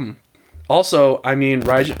do something. Also, I mean,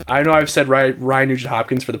 I know I've said Ryan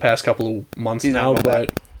Nugent-Hopkins for the past couple of months He's now, not going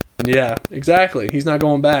but yeah, exactly, he's not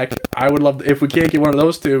going back. I would love if we can't get one of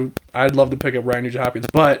those two. I'd love to pick up Ryan Nugent-Hopkins.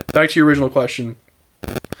 But back to your original question,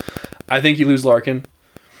 I think you lose Larkin.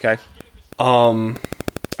 Okay.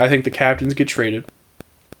 I think the captains get traded.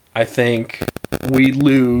 I think we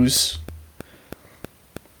lose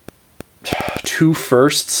 2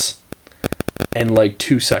 firsts and like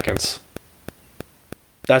 2 seconds.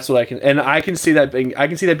 That's what I can see that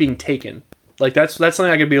being taken. Like that's something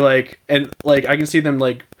I could be like, and like I can see them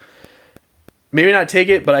like maybe not take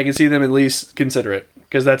it, but I can see them at least consider it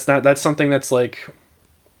because that's something that's like.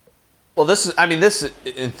 Well, this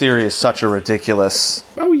in theory is such a ridiculous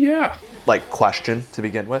Oh yeah. like question to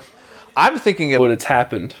begin with. I'm thinking of But it's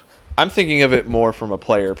happened. I'm thinking of it more from a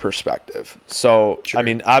player perspective. So, Sure. I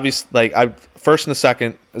mean, obviously, like first and the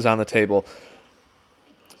second is on the table,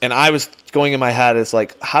 and I was going in my head is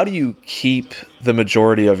like, how do you keep the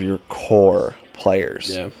majority of your core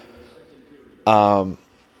players? Yeah.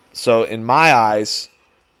 So, in my eyes,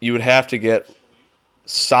 you would have to get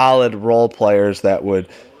solid role players that would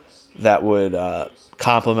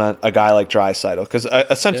complement a guy like Draisaitl, because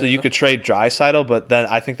essentially you could trade Draisaitl, but then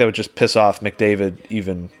I think that would just piss off McDavid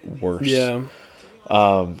even worse. Yeah.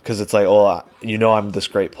 Because it's like, oh, I'm this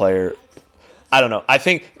great player. I don't know. I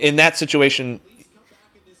think in that situation,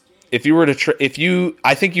 if you were to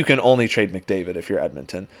I think you can only trade McDavid if you're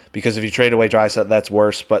Edmonton, because if you trade away Draisaitl, that's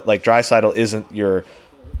worse. But like Draisaitl isn't your.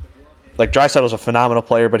 Like, Draisaitl's a phenomenal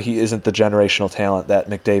player, but he isn't the generational talent that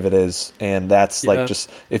McDavid is, and that's like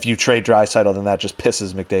just if you trade Draisaitl, then that just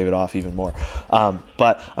pisses McDavid off even more.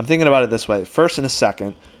 But I'm thinking about it this way: first and a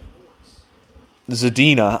second,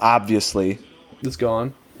 Zadina obviously It's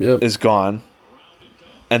gone. Yep. is gone,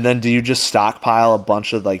 and then do you just stockpile a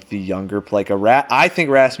bunch of like the younger, like I think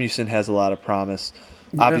Rasmussen has a lot of promise.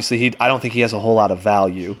 Yeah. Obviously, I don't think he has a whole lot of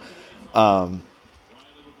value.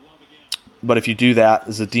 But if you do that,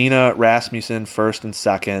 Zadina, Rasmussen, first and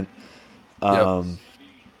second. And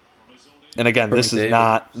again, this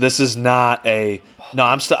is not a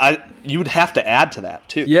no. You would have to add to that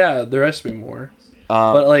too. Yeah, there has to be more.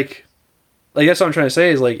 But like that's what I'm trying to say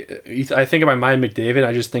is like I think in my mind McDavid,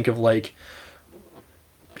 I just think of like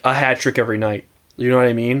a hat trick every night. You know what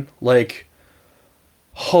I mean? Like,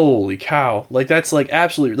 holy cow! Like that's like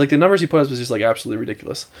absolutely like the numbers he put up was just like absolutely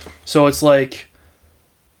ridiculous. So it's like.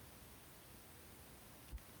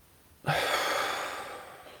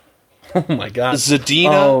 Oh my god.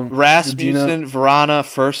 Zadina, Rasmussen, Verana,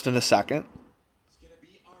 first and a second.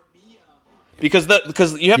 Because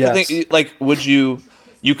you have to think like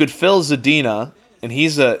you could fill Zadina, and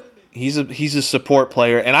he's a support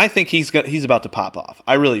player, and I think he's about to pop off.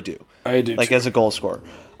 I really do. I do like too. as a goal scorer.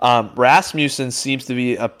 Rasmussen seems to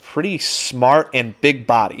be a pretty smart and big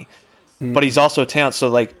body, but he's also a talent. So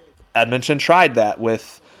like Edmonton tried that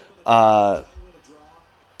with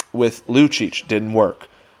Lucic, didn't work.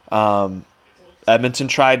 Edmonton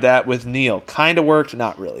tried that with Neal, kind of worked,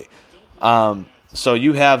 not really. So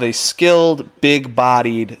you have a skilled,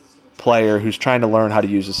 big-bodied player who's trying to learn how to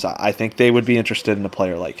use his side. I think they would be interested in a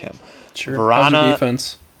player like him. Sure. Verana, How's your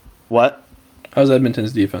defense? What? How's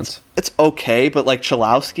Edmonton's defense? It's okay, but like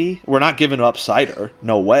Chalowski, we're not giving up Sider.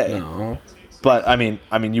 No way. No. But I mean,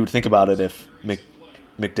 you would think about it if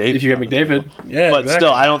McDavid. If you get McDavid, yeah. But exactly.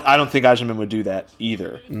 still, I don't think Eisenman would do that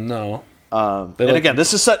either. No. And again,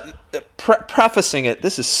 this is prefacing it.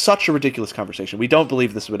 This is such a ridiculous conversation. We don't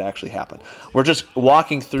believe this would actually happen. We're just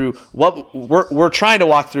walking through we're trying to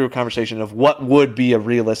walk through a conversation of what would be a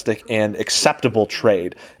realistic and acceptable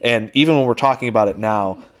trade. And even when we're talking about it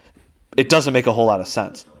now, it doesn't make a whole lot of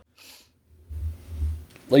sense.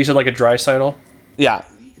 Like you said, like a Draisaitl. Yeah.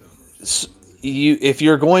 If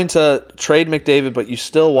you're going to trade McDavid, but you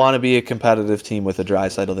still want to be a competitive team with a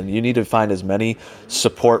Draisaitl, then you need to find as many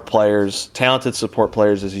talented support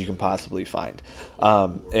players as you can possibly find.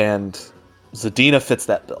 And Zadina fits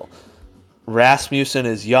that bill. Rasmussen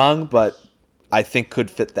is young, but I think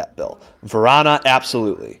could fit that bill. Verana,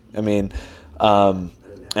 absolutely. I mean,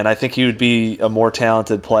 And I think he would be a more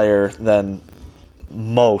talented player than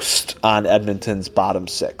most on Edmonton's bottom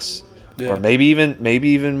 6. Yeah. Or maybe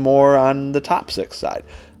even more on the top 6 side.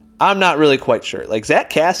 I'm not really quite sure. Like Zach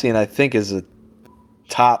Cassian, I think, is a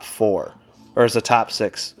top 4 or is a top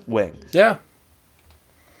 6 wing. Yeah.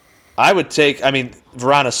 I would take. I mean,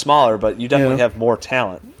 Verana's smaller, but you definitely have more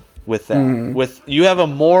talent with that. With you have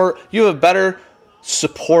a better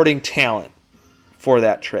supporting talent for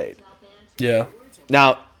that trade. Yeah.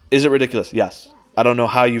 Now, is it ridiculous? Yes. I don't know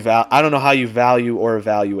how you value or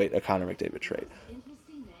evaluate a Connor McDavid trade.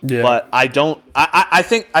 Yeah. But I don't. I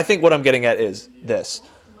think what I'm getting at is this.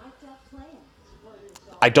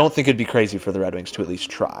 I don't think it'd be crazy for the Red Wings to at least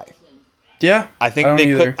try. Yeah. I think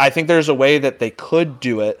they could. I think there's a way that they could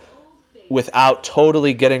do it without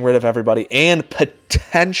totally getting rid of everybody and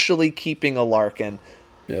potentially keeping a Larkin.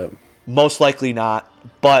 Yeah. Most likely not.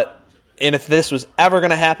 And if this was ever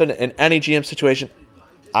going to happen in any GM situation,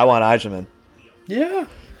 I want Yzerman. Yeah.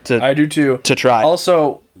 I do too. To try.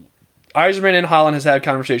 Also, Yzerman and Holland has had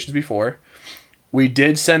conversations before. We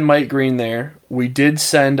did send Mike Green there. We did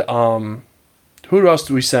send who else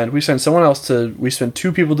did we send? We sent someone else we sent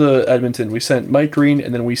 2 people to Edmonton. We sent Mike Green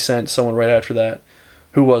and then we sent someone right after that.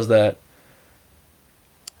 Who was that?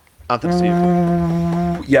 Anthony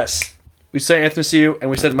Steve. Yes. We sent Anthony Steve and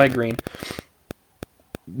we sent Mike Green.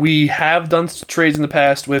 We have done trades in the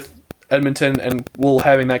past with Edmonton and we'll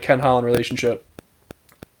having that Ken Holland relationship.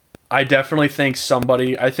 I definitely think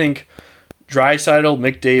I think Draisaitl,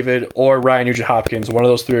 McDavid, or Ryan Nugent-Hopkins, one of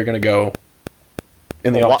those 3 are going to go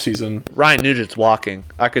in the offseason. Ryan Nugent's walking.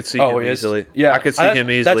 I could see him easily. Yeah, I could see him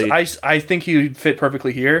easily. I think he would fit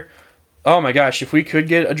perfectly here. Oh my gosh, if we could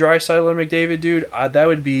get a Draisaitl or McDavid, dude, that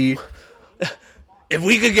would be... If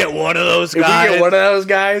we could get one of those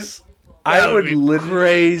guys... I would literally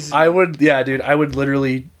crazy. I would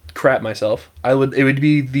literally crap myself. It would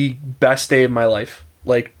be the best day of my life.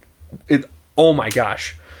 Like oh my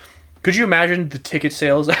gosh. Could you imagine the ticket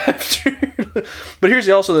sales after? But here's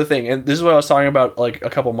also the thing, and this is what I was talking about like a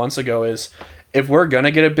couple months ago, is if we're going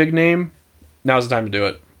to get a big name, now's the time to do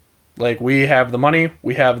it. Like we have the money,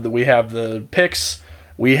 we have the picks,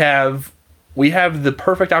 we have the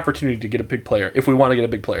perfect opportunity to get a big player if we want to get a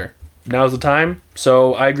big player. Now's the time.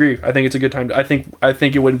 So I agree. I think it's a good time. I think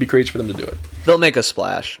it wouldn't be crazy for them to do it. They'll make a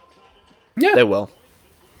splash. Yeah, they will.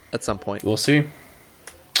 At some point, we'll see.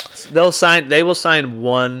 They will sign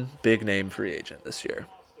one big name free agent this year.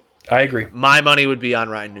 I agree. My money would be on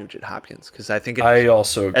Ryan Nugent-Hopkins because I think I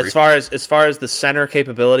also agree. As far as the center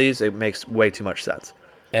capabilities, it makes way too much sense.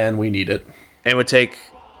 And we need it. And would take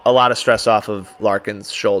a lot of stress off of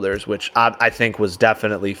Larkin's shoulders, which I think was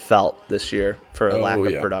definitely felt this year for a lack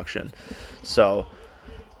of production. So,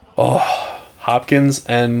 Hopkins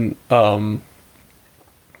and Verana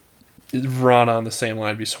on the same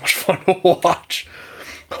line would be so much fun to watch.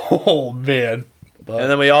 Oh man! And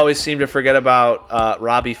then we always seem to forget about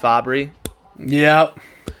Robbie Fabry. Yeah.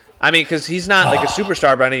 I mean, because he's not like a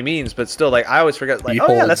superstar by any means, but still, like I always forget. Like,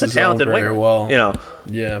 that's a talented winger. Well. You know,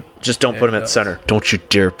 yeah. Just don't put him at center. Don't you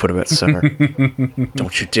dare put him at center.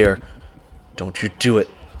 Don't you dare. Don't you do it.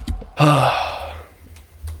 Man,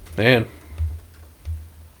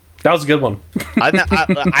 that was a good one.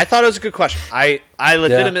 I thought it was a good question. I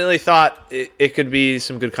legitimately thought it could be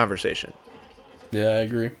some good conversation. Yeah, I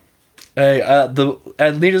agree. Hey,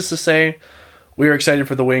 needless to say, we are excited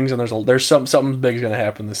for the Wings, and there's something big is going to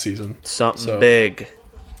happen this season. Something big.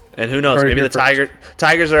 And who knows? Maybe the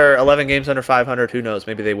Tigers are 11 games under 500. Who knows?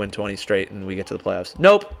 Maybe they win 20 straight and we get to the playoffs.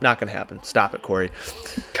 Nope, not going to happen. Stop it, Corey.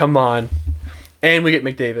 Come on. And we get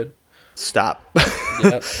McDavid. Stop.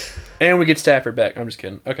 Yep. And we get Stafford back. I'm just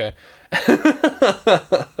kidding. Okay.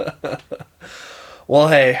 Well,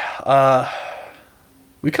 hey,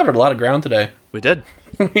 we covered a lot of ground today. We did.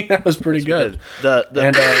 That was pretty good. The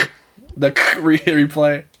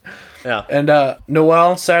replay. Yeah. And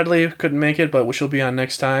Noelle sadly couldn't make it, but she'll be on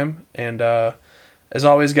next time. And as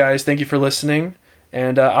always, guys, thank you for listening.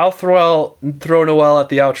 And I'll throw Noelle at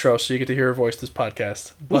the outro so you get to hear her voice this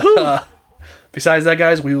podcast. But besides that,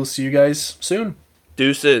 guys, we will see you guys soon.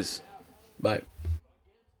 Deuces. Bye.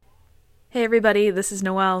 Hey everybody, this is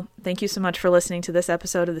Noelle. Thank you so much for listening to this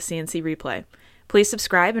episode of the CNC Replay. Please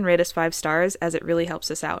subscribe and rate us 5 stars as it really helps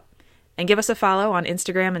us out. And give us a follow on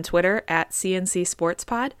Instagram and Twitter at CNC Sports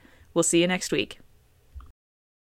Pod. We'll see you next week.